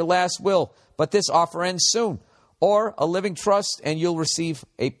 15% off your last will. But this offer ends soon. Or a living trust, and you'll receive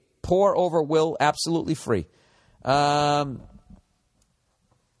a pour-over will absolutely free. That's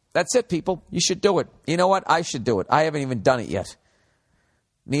it, people. You should do it. You know what? I should do it. I haven't even done it yet.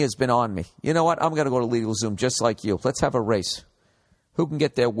 Nia's been on me. You know what? I'm going to go to LegalZoom just like you. Let's have a race. Who can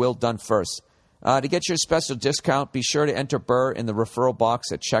get their will done first? To get your special discount, be sure to enter Burr in the referral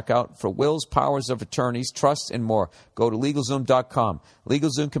box at checkout for wills, powers of attorneys, trusts, and more. Go to LegalZoom.com.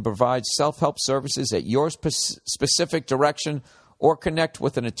 LegalZoom can provide self-help services at your specific direction or connect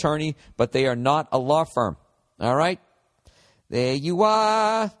with an attorney, but they are not a law firm. All right? There you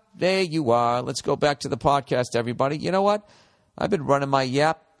are. There you are. Let's go back to the podcast, everybody. You know what? I've been running my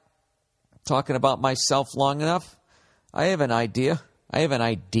yap, talking about myself long enough. I have an idea.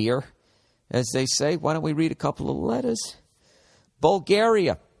 As they say. Why don't we read a couple of letters?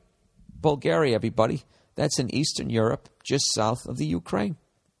 Bulgaria. Bulgaria, everybody. That's in Eastern Europe, just south of the Ukraine.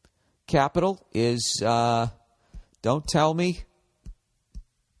 Capital is, don't tell me.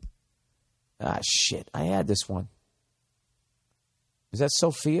 Ah, shit. I had this one. Is that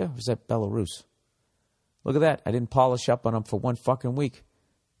Sofia or is that Belarus? Look at that. I didn't polish up on them for one fucking week.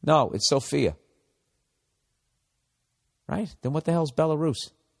 No, it's Sofia. Right? Then what the hell's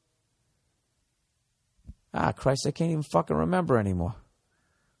Belarus? Ah, Christ, I can't even fucking remember anymore.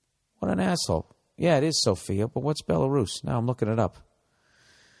 What an asshole. Yeah, it is Sofia, but what's Belarus? Now I'm looking it up.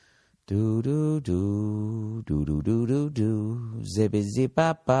 Do-do-do, do-do-do-do-do,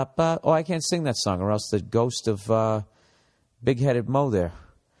 zibby-zip-ba-ba-ba. Oh, I can't sing that song, or else the ghost of Big-Headed Mo there,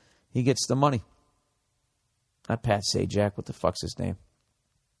 he gets the money. Not Pat Sajak, what the fuck's his name?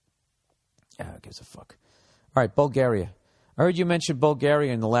 Who gives a fuck? All right, Bulgaria. I heard you mention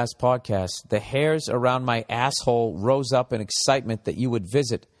Bulgaria in the last podcast. The hairs around my asshole rose up in excitement that you would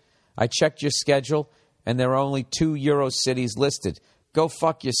visit. I checked your schedule, and there are only 2 Euro cities listed. Go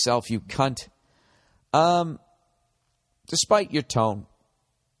fuck yourself, you cunt. Despite your tone,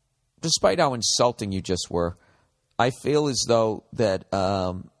 despite how insulting you just were, I feel as though that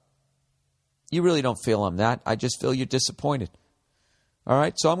you really don't feel I'm that. I just feel you're disappointed. All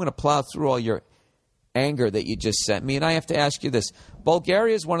right? So I'm going to plow through all your anger that you just sent me, and I have to ask you this.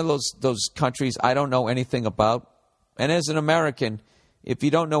 Bulgaria is one of those countries I don't know anything about. And as an American, if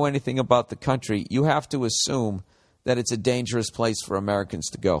you don't know anything about the country, you have to assume that it's a dangerous place for Americans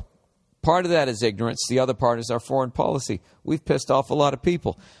to go. Part of that is ignorance. The other part is our foreign policy. We've pissed off a lot of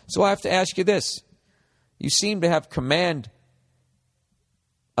people. So I have to ask you this. You seem to have command,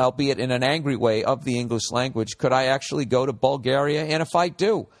 albeit in an angry way, of the English language. Could I actually go to Bulgaria? And if I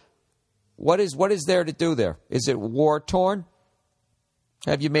do, what is there to do there? Is it war-torn?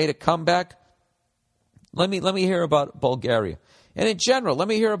 Have you made a comeback? Let me hear about Bulgaria. And in general, let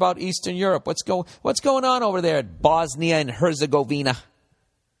me hear about Eastern Europe. What's going on over there at Bosnia and Herzegovina?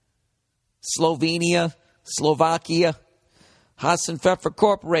 Slovenia, Slovakia, Haas and Pfeffer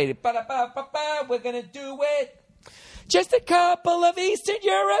Incorporated. Ba-da-ba-ba-ba, we're going to do it. Just a couple of Eastern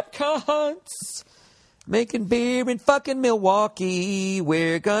Europe cunts making beer in fucking Milwaukee.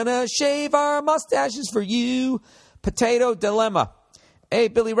 We're going to shave our mustaches for you. Potato dilemma. Hey,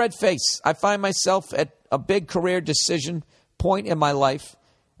 Billy Redface, I find myself at a big career decision point in my life,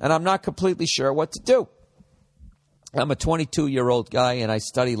 and I'm not completely sure what to do. I'm a 22-year-old guy, and I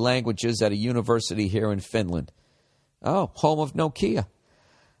study languages at a university here in Finland. Oh, home of Nokia.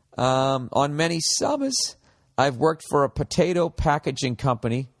 On many summers, I've worked for a potato packaging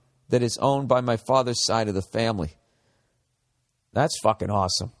company that is owned by my father's side of the family. That's fucking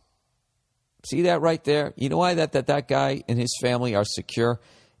awesome. See that right there? You know why that guy and his family are secure?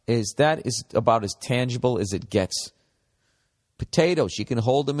 Is about as tangible as it gets. Potatoes, you can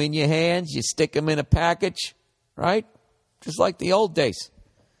hold them in your hands, you stick them in a package, right? Just like the old days.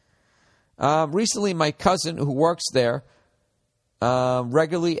 Recently, my cousin who works there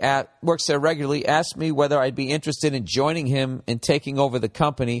regularly, asked me whether I'd be interested in joining him in taking over the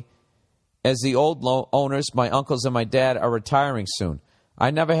company, as the old owners, my uncles and my dad, are retiring soon. I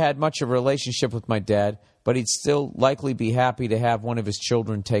never had much of a relationship with my dad, but he'd still likely be happy to have one of his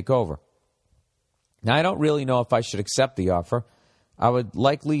children take over. Now, I don't really know if I should accept the offer. It would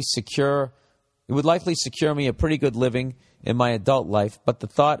likely secure me a pretty good living in my adult life, but the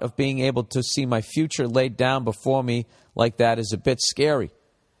thought of being able to see my future laid down before me like that is a bit scary.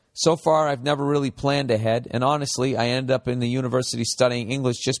 So far, I've never really planned ahead, and honestly, I ended up in the university studying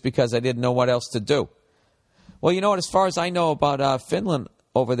English just because I didn't know what else to do. Well, you know what, as far as I know about Finland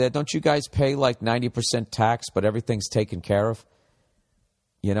over there, don't you guys pay like 90% tax, but everything's taken care of?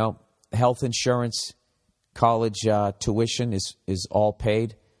 You know, health insurance, college tuition is all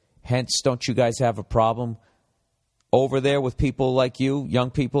paid. Hence, don't you guys have a problem over there with people like you, young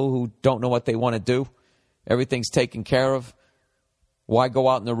people who don't know what they want to do? Everything's taken care of. Why go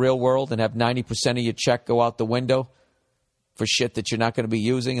out in the real world and have 90% of your check go out the window for shit that you're not going to be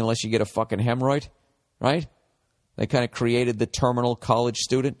using unless you get a fucking hemorrhoid, right? They kind of created the terminal college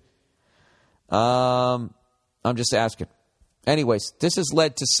student. I'm just asking. Anyways, this has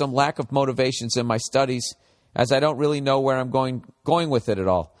led to some lack of motivations in my studies, as I don't really know where I'm going with it at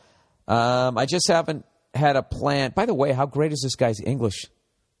all. I just haven't had a plan. By the way, how great is this guy's English?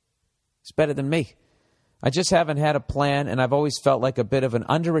 It's better than me. I just haven't had a plan, and I've always felt like a bit of an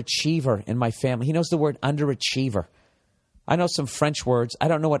underachiever in my family. He knows the word underachiever. I know some French words. I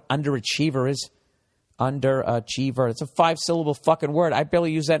don't know what underachiever is. Underachiever. It's a 5-syllable fucking word. I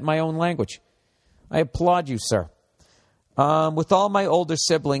barely use that in my own language. I applaud you, sir. With all my older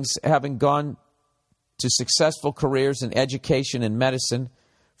siblings having gone to successful careers in education and medicine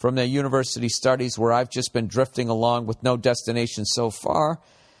from their university studies, where I've just been drifting along with no destination so far,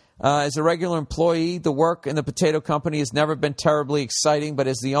 as a regular employee, the work in the potato company has never been terribly exciting, but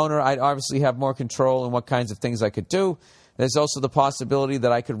as the owner, I'd obviously have more control in what kinds of things I could do. There's also the possibility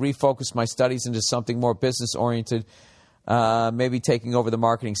that I could refocus my studies into something more business-oriented. maybe taking over the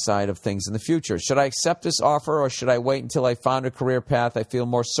marketing side of things in the future. Should I accept this offer, or should I wait until I found a career path I feel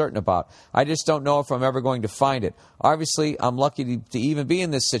more certain about? I just don't know if I'm ever going to find it. Obviously, I'm lucky to even be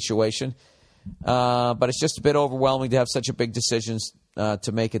in this situation, but it's just a bit overwhelming to have such a big decisions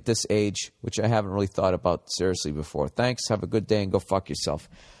to make at this age, which I haven't really thought about seriously before. Thanks. Have a good day and go fuck yourself.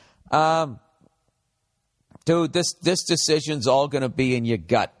 Dude, this decision's all going to be in your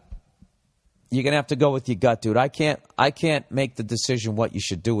gut. You're going to have to go with your gut, dude. I can't make the decision what you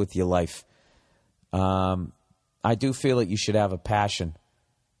should do with your life. I do feel that you should have a passion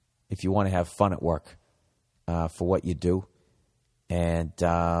if you want to have fun at work for what you do. And,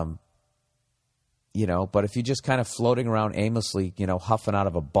 but if you're just kind of floating around aimlessly, huffing out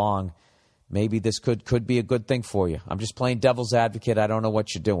of a bong, maybe this could be a good thing for you. I'm just playing devil's advocate. I don't know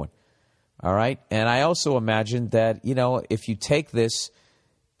what you're doing. All right? And I also imagine that, if you take this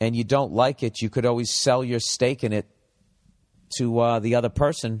and you don't like it, you could always sell your stake in it to the other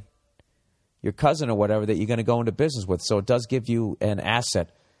person, your cousin or whatever, that you're going to go into business with. So it does give you an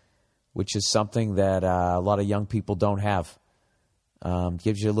asset, which is something that a lot of young people don't have.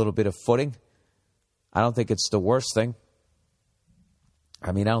 Gives you a little bit of footing. I don't think it's the worst thing.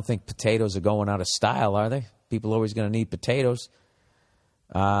 I mean, I don't think potatoes are going out of style, are they? People are always going to need potatoes.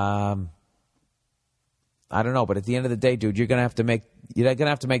 I don't know, but at the end of the day, dude, you're gonna have to make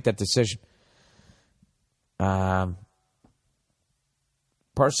that decision.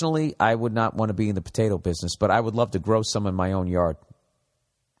 Personally, I would not want to be in the potato business, but I would love to grow some in my own yard.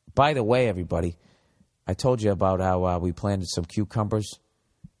 By the way, everybody, I told you about how we planted some cucumbers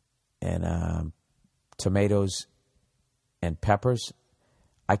and tomatoes and peppers.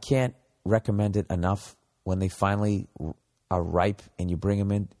 I can't recommend it enough. When they finally are ripe and you bring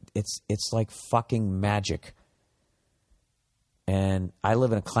them in, it's like fucking magic. And I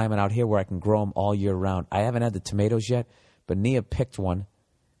live in a climate out here where I can grow them all year round. I haven't had the tomatoes yet, but Nia picked one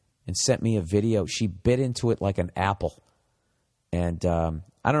and sent me a video. She bit into it like an apple. And I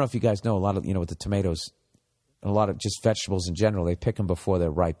don't know if you guys know, a lot of, with the tomatoes, a lot of just vegetables in general, they pick them before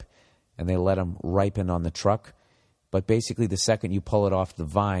they're ripe and they let them ripen on the truck. But basically the second you pull it off the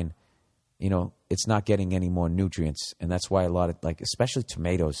vine, it's not getting any more nutrients. And that's why a lot of, especially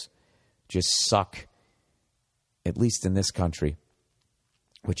tomatoes, just suck, at least in this country.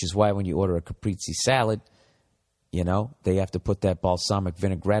 Which is why when you order a caprese salad, they have to put that balsamic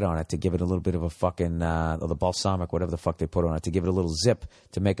vinaigrette on it to give it a little bit of a fucking, or the balsamic, whatever the fuck they put on it, to give it a little zip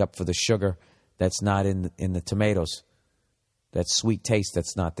to make up for the sugar that's not in the tomatoes. That sweet taste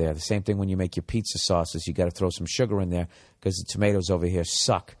that's not there. The same thing when you make your pizza sauces, you got to throw some sugar in there because the tomatoes over here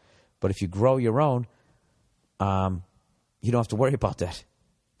suck. But if you grow your own, you don't have to worry about that.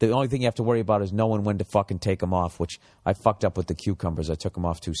 The only thing you have to worry about is knowing when to fucking take them off, which I fucked up with the cucumbers. I took them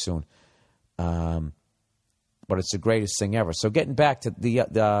off too soon. But it's the greatest thing ever. So getting back to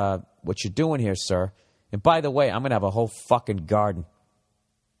the what you're doing here, sir. And by the way, I'm going to have a whole fucking garden.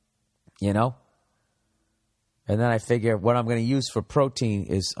 And then I figure what I'm going to use for protein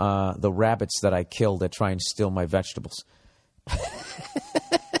is the rabbits that I kill that try and steal my vegetables.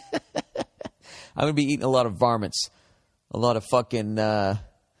 I'm going to be eating a lot of varmints, a lot of fucking,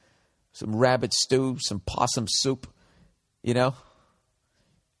 some rabbit stew, some possum soup, a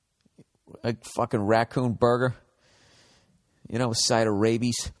fucking raccoon burger, a side of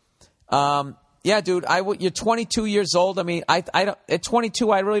rabies. Yeah, dude, you're 22 years old. I mean, I don't, at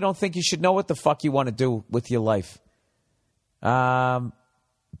 22, I really don't think you should know what the fuck you want to do with your life. Buying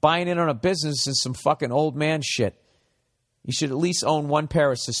in on a business is some fucking old man shit. You should at least own one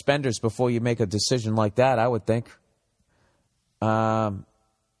pair of suspenders before you make a decision like that, I would think. But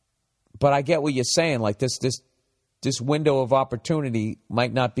I get what you're saying. Like this window of opportunity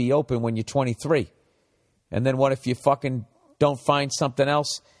might not be open when you're 23. And then what if you fucking don't find something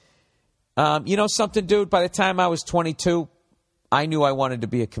else? You know something, dude? By the time I was 22, I knew I wanted to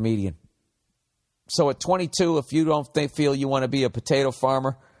be a comedian. So at 22, if you don't feel you want to be a potato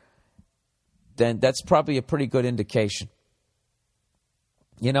farmer, then that's probably a pretty good indication.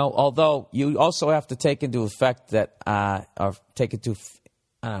 Although you also have to take into effect that, I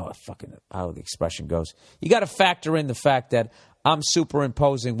don't know how the expression goes. You got to factor in the fact that I'm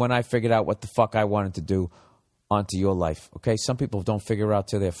superimposing when I figured out what the fuck I wanted to do onto your life. Okay, some people don't figure out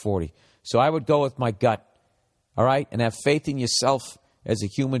till they're 40. So I would go with my gut, all right, and have faith in yourself as a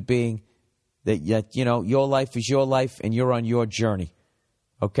human being that your life is your life and you're on your journey,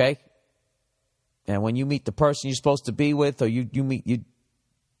 okay? And when you meet the person you're supposed to be with, or you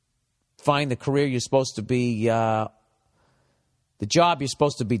find the career you're supposed to be, the job you're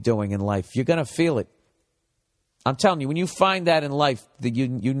supposed to be doing in life, you're going to feel it. I'm telling you, when you find that in life,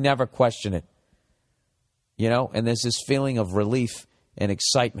 you never question it. and there's this feeling of relief and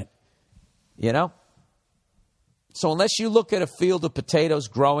excitement, So unless you look at a field of potatoes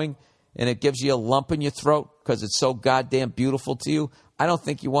growing and it gives you a lump in your throat because it's so goddamn beautiful to you, I don't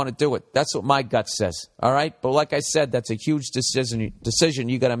think you want to do it. That's what my gut says, all right? But like I said, that's a huge decision.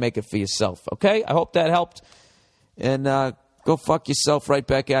 You got to make it for yourself, okay? I hope that helped. And go fuck yourself right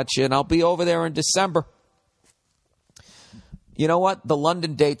back at you. And I'll be over there in December. You know what? The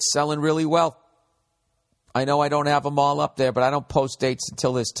London date's selling really well. I know I don't have them all up there, but I don't post dates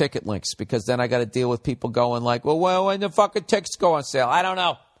until there's ticket links because then I got to deal with people going like, well, when the fucking tickets go on sale? I don't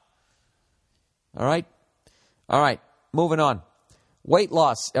know. All right. Moving on. Weight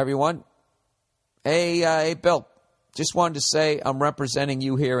loss, everyone. Hey, Bill. Just wanted to say I'm representing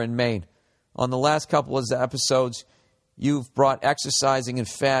you here in Maine. On the last couple of episodes, you've brought exercising and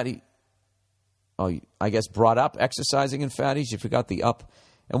fatty. Oh, I guess brought up exercising and fatties. You forgot the up.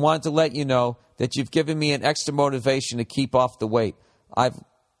 And wanted to let you know that you've given me an extra motivation to keep off the weight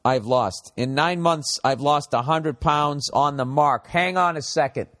I've lost. In 9 months, I've lost 100 pounds on the mark. Hang on a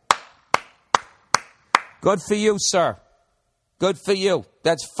second. Good for you, sir. Good for you.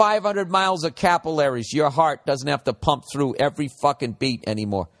 That's 500 miles of capillaries. Your heart doesn't have to pump through every fucking beat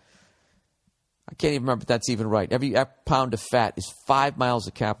anymore. I can't even remember if that's even right. Every pound of fat is 5 miles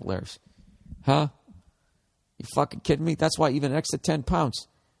of capillaries. Huh? You fucking kidding me? That's why even an extra 10 pounds.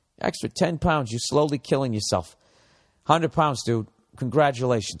 Extra 10 pounds, you're slowly killing yourself. 100 pounds, dude.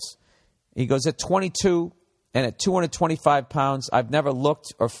 Congratulations. He goes, at 22 and at 225 pounds, I've never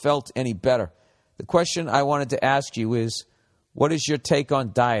looked or felt any better. The question I wanted to ask you is, what is your take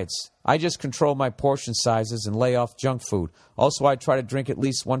on diets? I just control my portion sizes and lay off junk food. Also, I try to drink at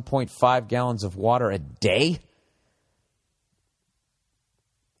least 1.5 gallons of water a day.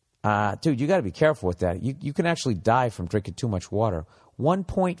 Dude, you got to be careful with that. You can actually die from drinking too much water.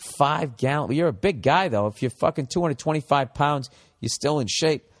 1.5 gallons. You're a big guy, though. If you're fucking 225 pounds, you're still in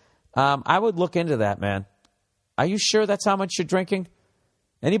shape. I would look into that, man. Are you sure that's how much you're drinking?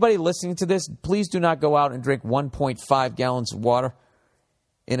 Anybody listening to this, please do not go out and drink 1.5 gallons of water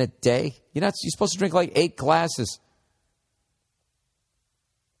in a day. You're supposed to drink like 8 glasses.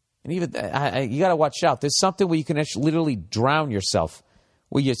 And even you got to watch out. There's something where you can actually literally drown yourself.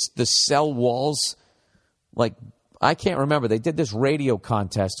 Where the cell walls, like, I can't remember. They did this radio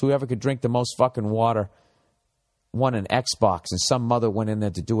contest. Whoever could drink the most fucking water won an Xbox. And some mother went in there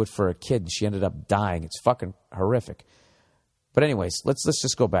to do it for a kid, and she ended up dying. It's fucking horrific. But anyways, let's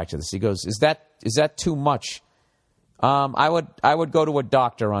just go back to this. He goes, is that too much? I would go to a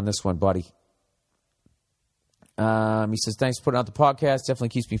doctor on this one, buddy. He says, thanks for putting out the podcast. Definitely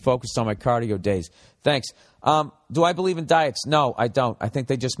keeps me focused on my cardio days. Thanks. Do I believe in diets? No, I don't. I think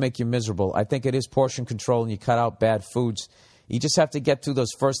they just make you miserable. I think it is portion control and you cut out bad foods. You just have to get through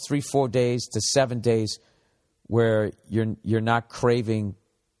those first 3-4 days to 7 days where you're not craving,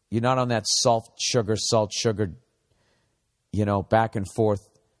 you're not on that salt, sugar, back and forth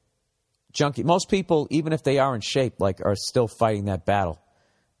junkie. Most people, even if they are in shape, are still fighting that battle.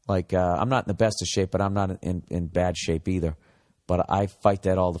 I'm not in the best of shape, but I'm not in bad shape either. But I fight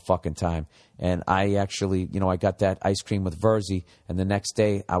that all the fucking time. And I actually, I got that ice cream with Verzi, and the next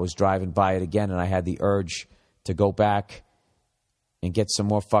day I was driving by it again, and I had the urge to go back and get some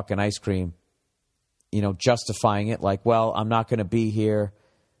more fucking ice cream, justifying it well, I'm not going to be here.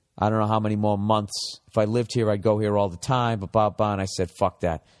 I don't know how many more months. If I lived here, I'd go here all the time, blah, blah. And I said, fuck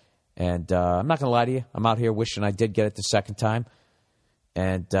that. And I'm not going to lie to you. I'm out here wishing I did get it the second time.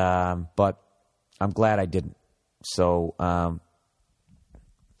 And but I'm glad I didn't. So the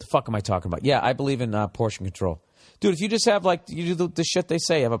fuck am I talking about? Yeah, I believe in portion control. Dude, if you just have, you do the shit they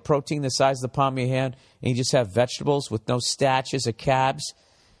say, you have a protein the size of the palm of your hand, and you just have vegetables with no starches or carbs,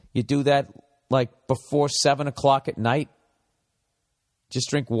 you do that, before 7 o'clock at night. Just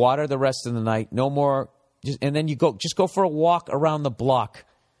drink water the rest of the night. No more. And then just go for a walk around the block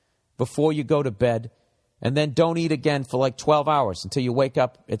before you go to bed. And then don't eat again for 12 hours until you wake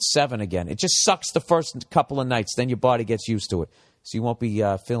up at 7 again. It just sucks the first couple of nights. Then your body gets used to it. So you won't be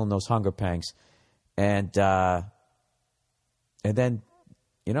feeling those hunger pangs. And then,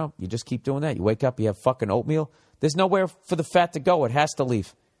 you just keep doing that. You wake up, you have fucking oatmeal. There's nowhere for the fat to go. It has to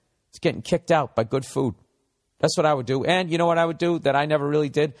leave. It's getting kicked out by good food. That's what I would do. And you know what I would do that I never really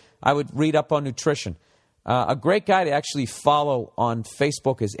did? I would read up on nutrition. A great guy to actually follow on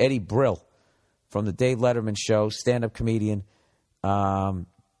Facebook is Eddie Brill from the Dave Letterman Show, stand-up comedian. I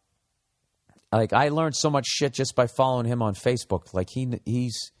learned so much shit just by following him on Facebook.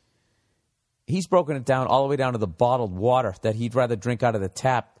 He's broken it down all the way down to the bottled water that he'd rather drink out of the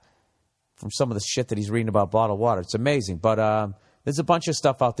tap from some of the shit that he's reading about bottled water. It's amazing. But There's a bunch of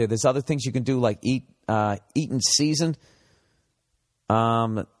stuff out there. There's other things you can do, like eat in season.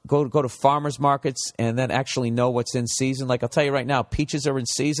 Go to farmers markets and then actually know what's in season. Like I'll tell you right now, peaches are in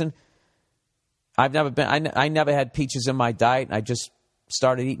season. I never had peaches in my diet. I just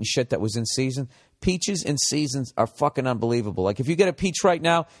started eating shit that was in season. Peaches in seasons are fucking unbelievable. Like if you get a peach right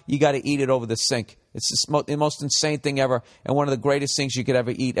now, you got to eat it over the sink. It's the most insane thing ever, and one of the greatest things you could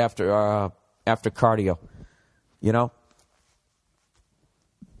ever eat after cardio. You know?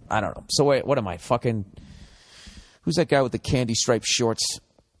 I don't know. So wait, what am I fucking? Who's that guy with the candy striped shorts?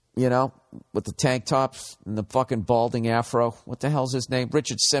 You know, with the tank tops and the fucking balding afro. What the hell's his name?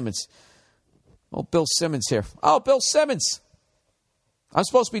 Richard Simmons. Oh, Bill Simmons here. Oh, Bill Simmons. I'm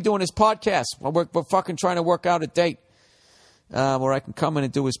supposed to be doing his podcast. We're fucking trying to work out a date where I can come in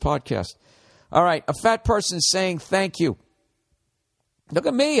and do his podcast. All right, a fat person saying thank you. Look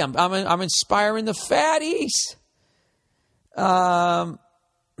at me. I'm inspiring the fatties.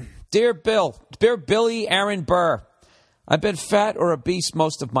 Dear Billy Aaron Burr, I've been fat or obese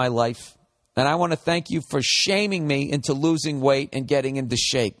most of my life, and I want to thank you for shaming me into losing weight and getting into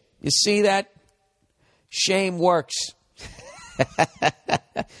shape. You see that? Shame works.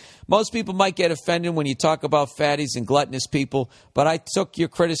 Most people might get offended when you talk about fatties and gluttonous people, but I took your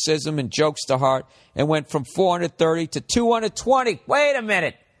criticism and jokes to heart and went from 430 to 220. Wait a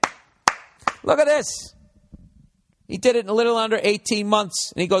minute. Look at this. He did it in a little under 18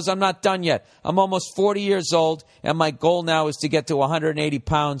 months, and he goes, I'm not done yet. I'm almost 40 years old, and my goal now is to get to 180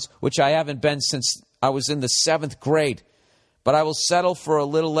 pounds, which I haven't been since I was in the 7th grade. But I will settle for a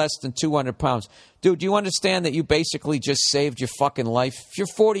little less than 200 pounds. Dude, do you understand that you basically just saved your fucking life? If you're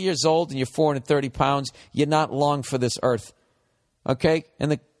 40 years old and you're 430 pounds, you're not long for this earth. Okay?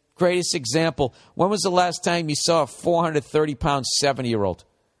 And the greatest example, when was the last time you saw a 430-pound 70-year-old?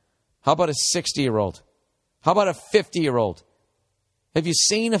 How about a 60-year-old? How about a 50-year-old? Have you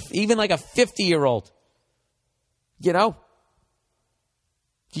seen even like a 50-year-old? You know?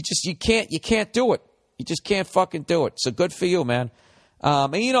 You can't do it. You just can't fucking do it. So good for you, man.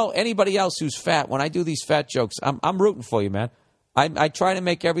 And you know, anybody else who's fat, when I do these fat jokes, I'm rooting for you, man. I try to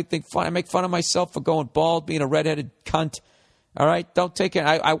make everything fun. I make fun of myself for going bald, being a redheaded cunt. All right? Don't take it.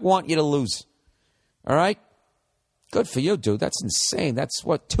 I want you to lose. All right? Good for you, dude. That's insane. That's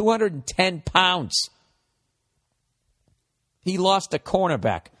what, 210 pounds. He lost a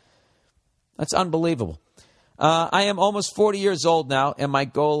cornerback. That's unbelievable. I am almost 40 years old now, and my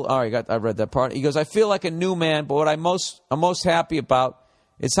goal... I read that part. He goes, I feel like a new man, but what I'm most happy about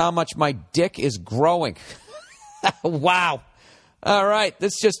is how much my dick is growing. Wow. All right,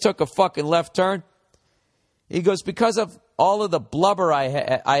 this just took a fucking left turn. He goes, because of all of the blubber I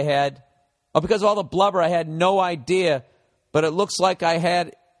had, no idea, but it looks like I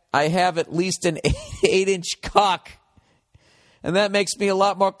have at least an 8-inch cock. And that makes me a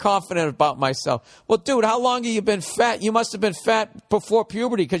lot more confident about myself. Well, dude, how long have you been fat? You must have been fat before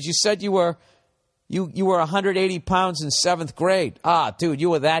puberty because you said you were 180 pounds in 7th grade. Ah, dude, you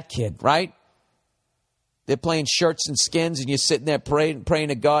were that kid, right? They're playing shirts and skins, and you're sitting there praying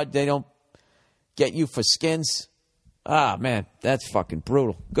to God they don't get you for skins. Ah, man, that's fucking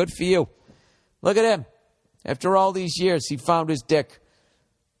brutal. Good for you. Look at him. After all these years, he found his dick.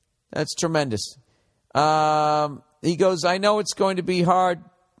 That's tremendous. He goes, I know it's going to be hard,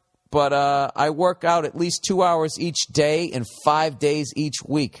 but I work out at least 2 hours each day and 5 days each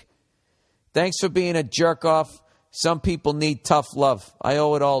week. Thanks for being a jerk-off. Some people need tough love. I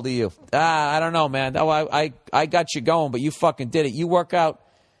owe it all to you. I don't know, man. Oh, I got you going, but you fucking did it. You work out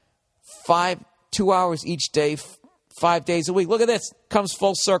 2 hours each day, 5 days a week. Look at this. Comes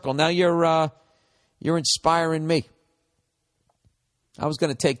full circle. Now you're inspiring me. I was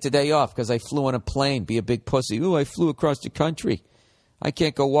going to take today off because I flew on a plane, be a big pussy. Ooh, I flew across the country. I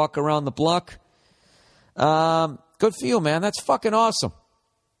can't go walk around the block. Good for you, man. That's fucking awesome.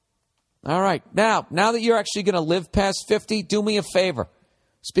 All right. Now that you're actually going to live past 50, do me a favor.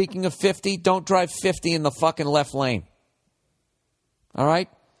 Speaking of 50, don't drive 50 in the fucking left lane. All right?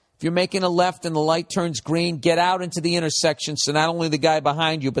 If you're making a left and the light turns green, get out into the intersection so not only the guy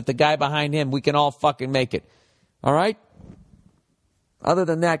behind you, but the guy behind him, we can all fucking make it. All right? Other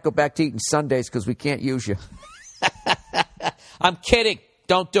than that, go back to eating Sundays because we can't use you. I'm kidding.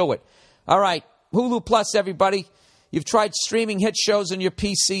 Don't do it. All right. Hulu Plus, everybody. You've tried streaming hit shows on your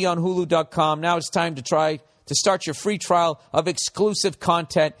PC on Hulu.com. Now it's time to start your free trial of exclusive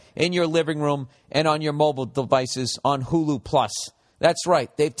content in your living room and on your mobile devices on Hulu Plus. That's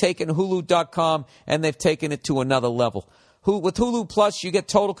right. They've taken Hulu.com and they've taken it to another level. With Hulu Plus, you get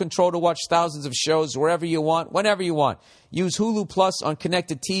total control to watch thousands of shows wherever you want, whenever you want. Use Hulu Plus on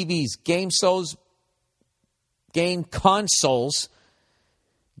connected TVs, game consoles,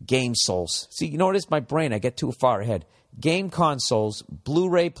 game soles. See, you know what it is? My brain, I get too far ahead. Game consoles,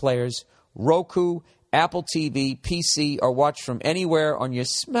 Blu-ray players, Roku, Apple TV, PC, or watch from anywhere on your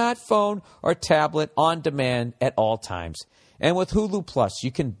smartphone or tablet on demand at all times. And with Hulu Plus,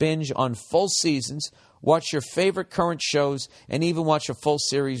 you can binge on full seasons, watch your favorite current shows, and even watch a full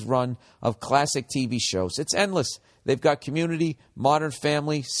series run of classic TV shows. It's endless. They've got Community, Modern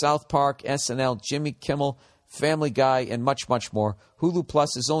Family, South Park, SNL, Jimmy Kimmel, Family Guy, and much, much more. Hulu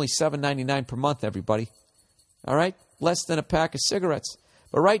Plus is only $7.99 per month, everybody. All right? Less than a pack of cigarettes.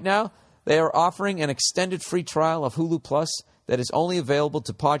 But right now, they are offering an extended free trial of Hulu Plus that is only available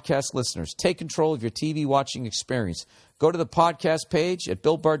to podcast listeners. Take control of your TV watching experience. Go to the podcast page at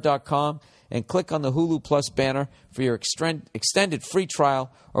BillBurr.com and click on the Hulu Plus banner for your extended free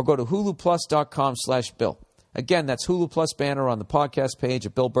trial, or go to huluplus.com/Bill. Again, that's Hulu Plus banner on the podcast page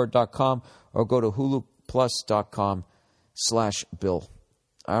at BillBurr.com, or go to huluplus.com/Bill.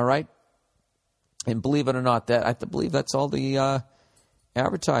 All right? And believe it or not, that I believe that's all the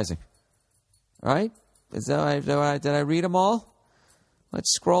advertising. All right? Did I read them all?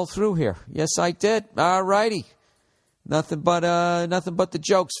 Let's scroll through here. Yes, I did. All righty. Nothing but the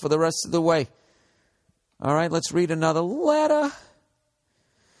jokes for the rest of the way. All right, let's read another letter.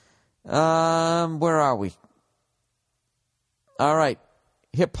 Where are we? All right.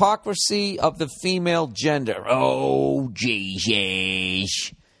 Hypocrisy of the female gender. Oh,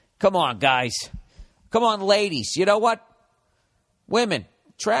 Jesus. Come on, guys. Come on, ladies. You know what? Women,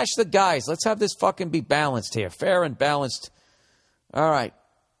 trash the guys. Let's have this fucking be balanced here. Fair and balanced. All right.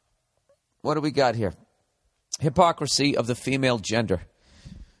 What do we got here? Hypocrisy of the female gender.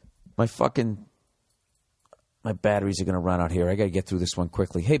 My batteries are going to run out here. I got to get through this one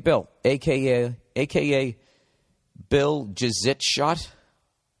quickly. Hey, Bill, a.k.a. Bill Jizit shot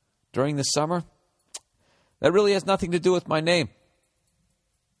during the summer. That really has nothing to do with my name.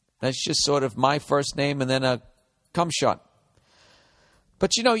 That's just sort of my first name and then a cum shot.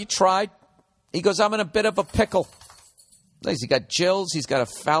 But, you know, you tried. He goes, I'm in a bit of a pickle. He's got gills. He's got a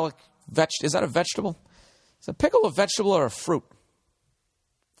phallic vegetable. Is that a vegetable? Is a pickle a vegetable or a fruit?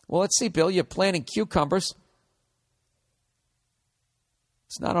 Well, let's see, Bill. You're planting cucumbers.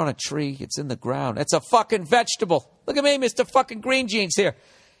 It's not on a tree. It's in the ground. It's a fucking vegetable. Look at me, Mr. fucking Green Jeans here.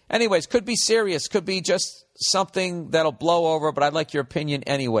 Anyways, could be serious. Could be just something that'll blow over, but I'd like your opinion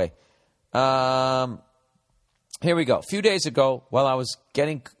anyway. Here we go. A few days ago, while I was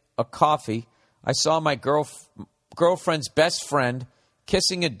getting a coffee, I saw my girlfriend's best friend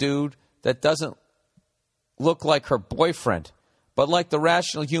kissing a dude that doesn't look like her boyfriend. But like the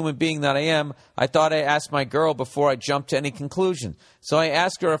rational human being that I am, I thought I'd ask my girl before I jumped to any conclusion. So I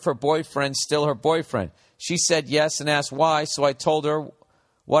asked her if her boyfriend's still her boyfriend. She said yes and asked why, so I told her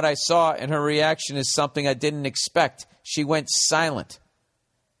what I saw, and her reaction is something I didn't expect. She went silent.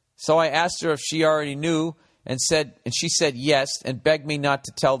 So I asked her if she already knew, and she said yes, and begged me not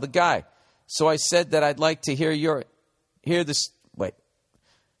to tell the guy. So I said that I'd like to hear this. Wait.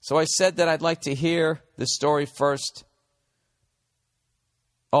 So I said that I'd like to hear the story first.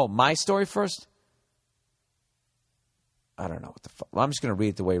 Oh, my story first? I don't know what the fuck. Well, I'm just going to read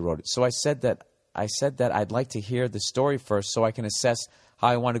it the way he wrote it. So I said that I'd like to hear the story first so I can assess how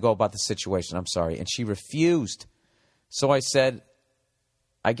I want to go about the situation. I'm sorry. And she refused. So I said,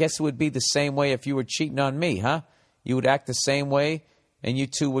 I guess it would be the same way if you were cheating on me, huh? You would act the same way and you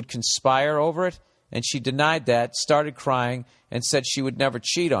two would conspire over it? And she denied that, started crying, and said she would never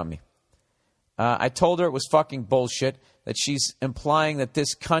cheat on me. I told her it was fucking bullshit, that she's implying that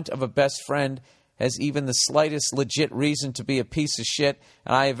this cunt of a best friend has even the slightest legit reason to be a piece of shit,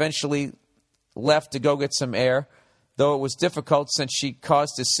 and I eventually left to go get some air, though it was difficult since she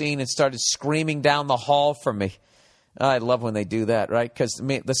caused a scene and started screaming down the hall for me. I love when they do that, right? Because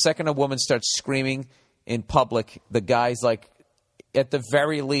the second a woman starts screaming in public, the guy's like, at the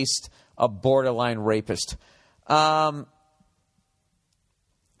very least, a borderline rapist. All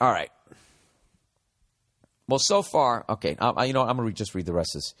right. Well, so far, okay, I'm going to just read the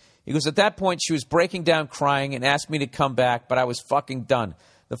rest of this. He goes, at that point, she was breaking down crying and asked me to come back, but I was fucking done.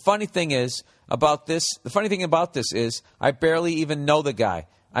 The funny thing about this is I barely even know the guy.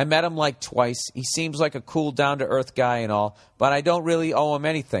 I met him like twice. He seems like a cool, down-to-earth guy and all, but I don't really owe him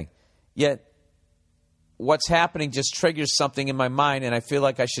anything. Yet, what's happening just triggers something in my mind, and I feel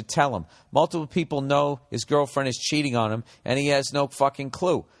like I should tell him. Multiple people know his girlfriend is cheating on him, and he has no fucking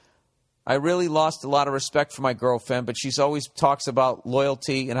clue. I really lost a lot of respect for my girlfriend, but she's always talks about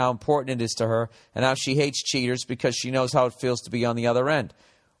loyalty and how important it is to her, and how she hates cheaters because she knows how it feels to be on the other end.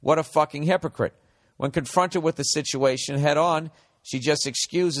 What a fucking hypocrite. When confronted with the situation head on, she just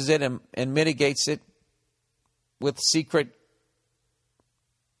excuses it and mitigates it with secret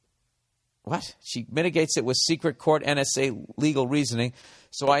What? She mitigates it with secret court NSA legal reasoning.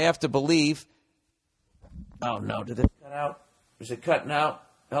 So I have to believe. Oh, no. Did it cut out? Is it cutting out?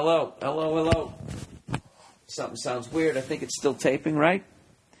 Hello? Hello, hello? Something sounds weird. I think it's still taping, right?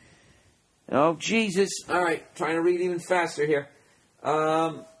 Oh, Jesus. All right. Trying to read even faster here.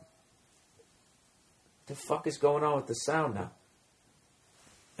 The fuck is going on with the sound now?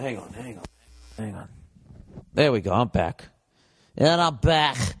 Hang on. There we go. I'm back. And I'm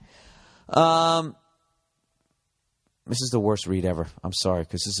back. This is the worst read ever. I'm sorry,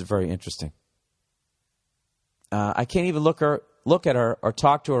 because this is very interesting. I can't even look at her or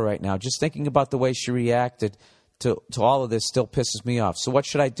talk to her right now. Just thinking about the way she reacted to all of this still pisses me off. So what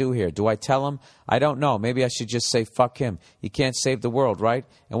should I do here? Do I tell him? I don't know. Maybe I should just say, fuck him. He can't save the world, right?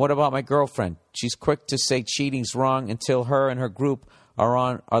 And what about my girlfriend? She's quick to say cheating's wrong until her and her group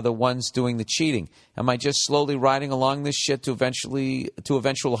are the ones doing the cheating. Am I just slowly riding along this shit to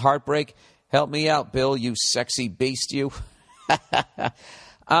eventual heartbreak? Help me out, Bill, you sexy beast, you. All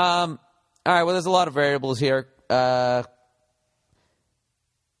right, well, there's a lot of variables here.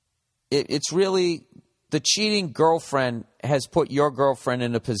 It's really the cheating girlfriend has put your girlfriend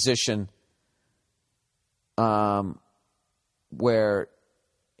in a position where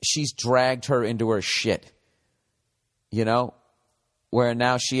she's dragged her into her shit, you know, where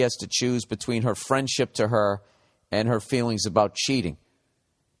now she has to choose between her friendship to her and her feelings about cheating.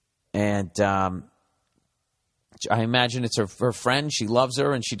 And I imagine it's her friend. She loves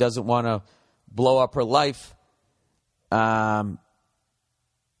her and she doesn't want to blow up her life.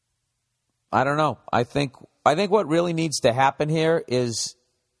 I don't know. I think what really needs to happen here is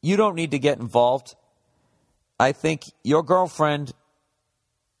you don't need to get involved. I think your girlfriend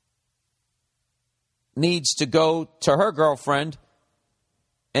needs to go to her girlfriend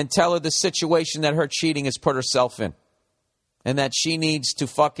and tell her the situation that her cheating has put herself in. And that she needs to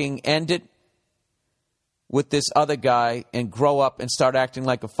fucking end it with this other guy and grow up and start acting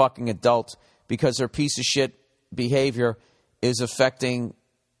like a fucking adult because her piece of shit behavior is affecting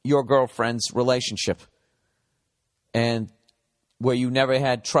your girlfriend's relationship. And where you never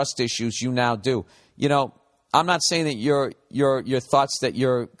had trust issues, you now do. You know, I'm not saying that your thoughts that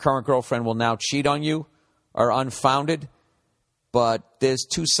your current girlfriend will now cheat on you are unfounded, but there's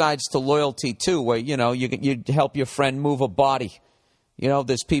two sides to loyalty too, where, you know, you help your friend move a body. You know,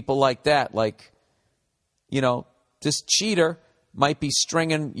 there's people like that. Like, you know, this cheater might be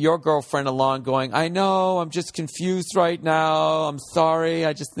stringing your girlfriend along going, I know, I'm just confused right now. I'm sorry.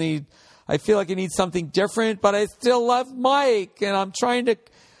 I feel like I need something different, but I still love Mike. And I'm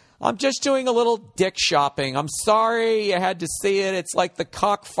just doing a little dick shopping. I'm sorry. I had to see it. It's like the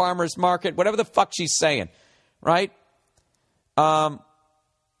cock farmer's market, whatever the fuck she's saying. Right? Fuck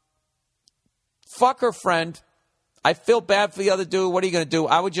her friend. I feel bad for the other dude. What are you going to do?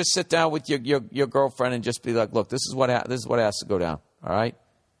 I would just sit down with your girlfriend and just be like, look, this is what has to go down. All right?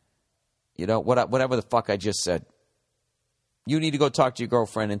 You know, whatever the fuck I just said. You need to go talk to your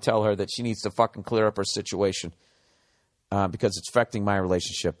girlfriend and tell her that she needs to fucking clear up her situation because it's affecting my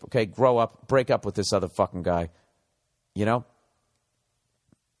relationship. Okay? Grow up. Break up with this other fucking guy. You know?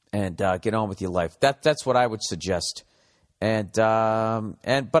 And get on with your life. That's what I would suggest. But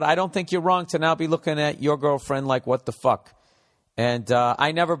I don't think you're wrong to now be looking at your girlfriend like, what the fuck? And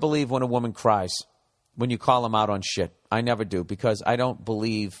I never believe when a woman cries, when you call them out on shit. I never do, because I don't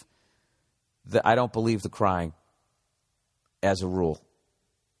believe the crying as a rule.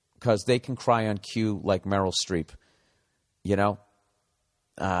 Because they can cry on cue like Meryl Streep, you know?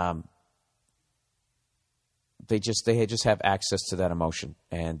 They just have access to that emotion.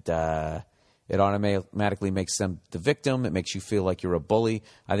 And it automatically makes them the victim. It makes you feel like you're a bully.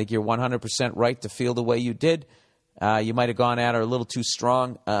 I think you're 100% right to feel the way you did. You might have gone at her a little too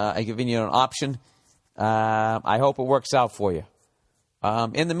strong. I've given you an option. I hope it works out for you.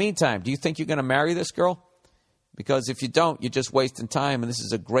 In the meantime, do you think you're going to marry this girl? Because if you don't, you're just wasting time, and this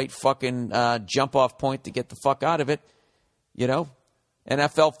is a great fucking jump-off point to get the fuck out of it. You know?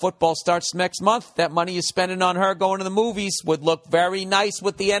 NFL football starts next month. That money you're spending on her going to the movies would look very nice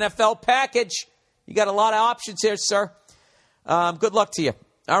with the NFL package. You got a lot of options here, sir. Good luck to you.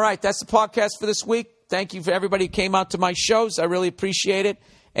 All right, that's the podcast for this week. Thank you for everybody who came out to my shows. I really appreciate it.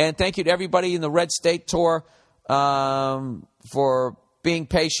 And thank you to everybody in the Red State Tour for being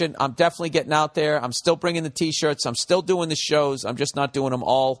patient. I'm definitely getting out there. I'm still bringing the T-shirts. I'm still doing the shows. I'm just not doing them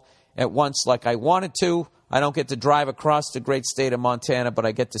all at once like I wanted to. I don't get to drive across the great state of Montana, but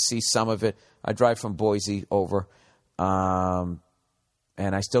I get to see some of it. I drive from Boise over, and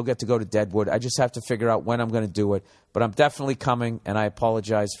I still get to go to Deadwood. I just have to figure out when I'm going to do it, but I'm definitely coming, and I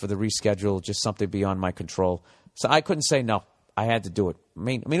apologize for the reschedule, just something beyond my control. So I couldn't say no. I had to do it. I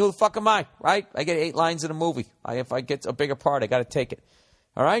mean, who the fuck am I, right? I get 8 lines in a movie. If I get a bigger part, I got to take it.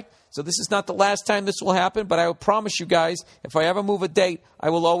 All right? So this is not the last time this will happen, but I will promise you guys, if I ever move a date, I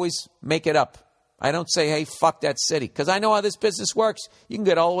will always make it up. I don't say, hey, fuck that city, because I know how this business works. You can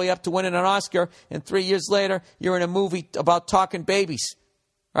get all the way up to winning an Oscar, and 3 years later, you're in a movie about talking babies.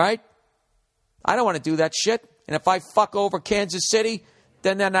 All right? I don't want to do that shit. And if I fuck over Kansas City,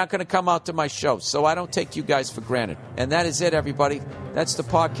 then they're not going to come out to my show. So I don't take you guys for granted. And that is it, everybody. That's the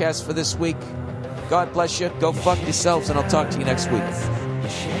podcast for this week. God bless you. Go fuck yourselves, and I'll talk to you next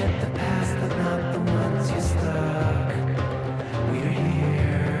week.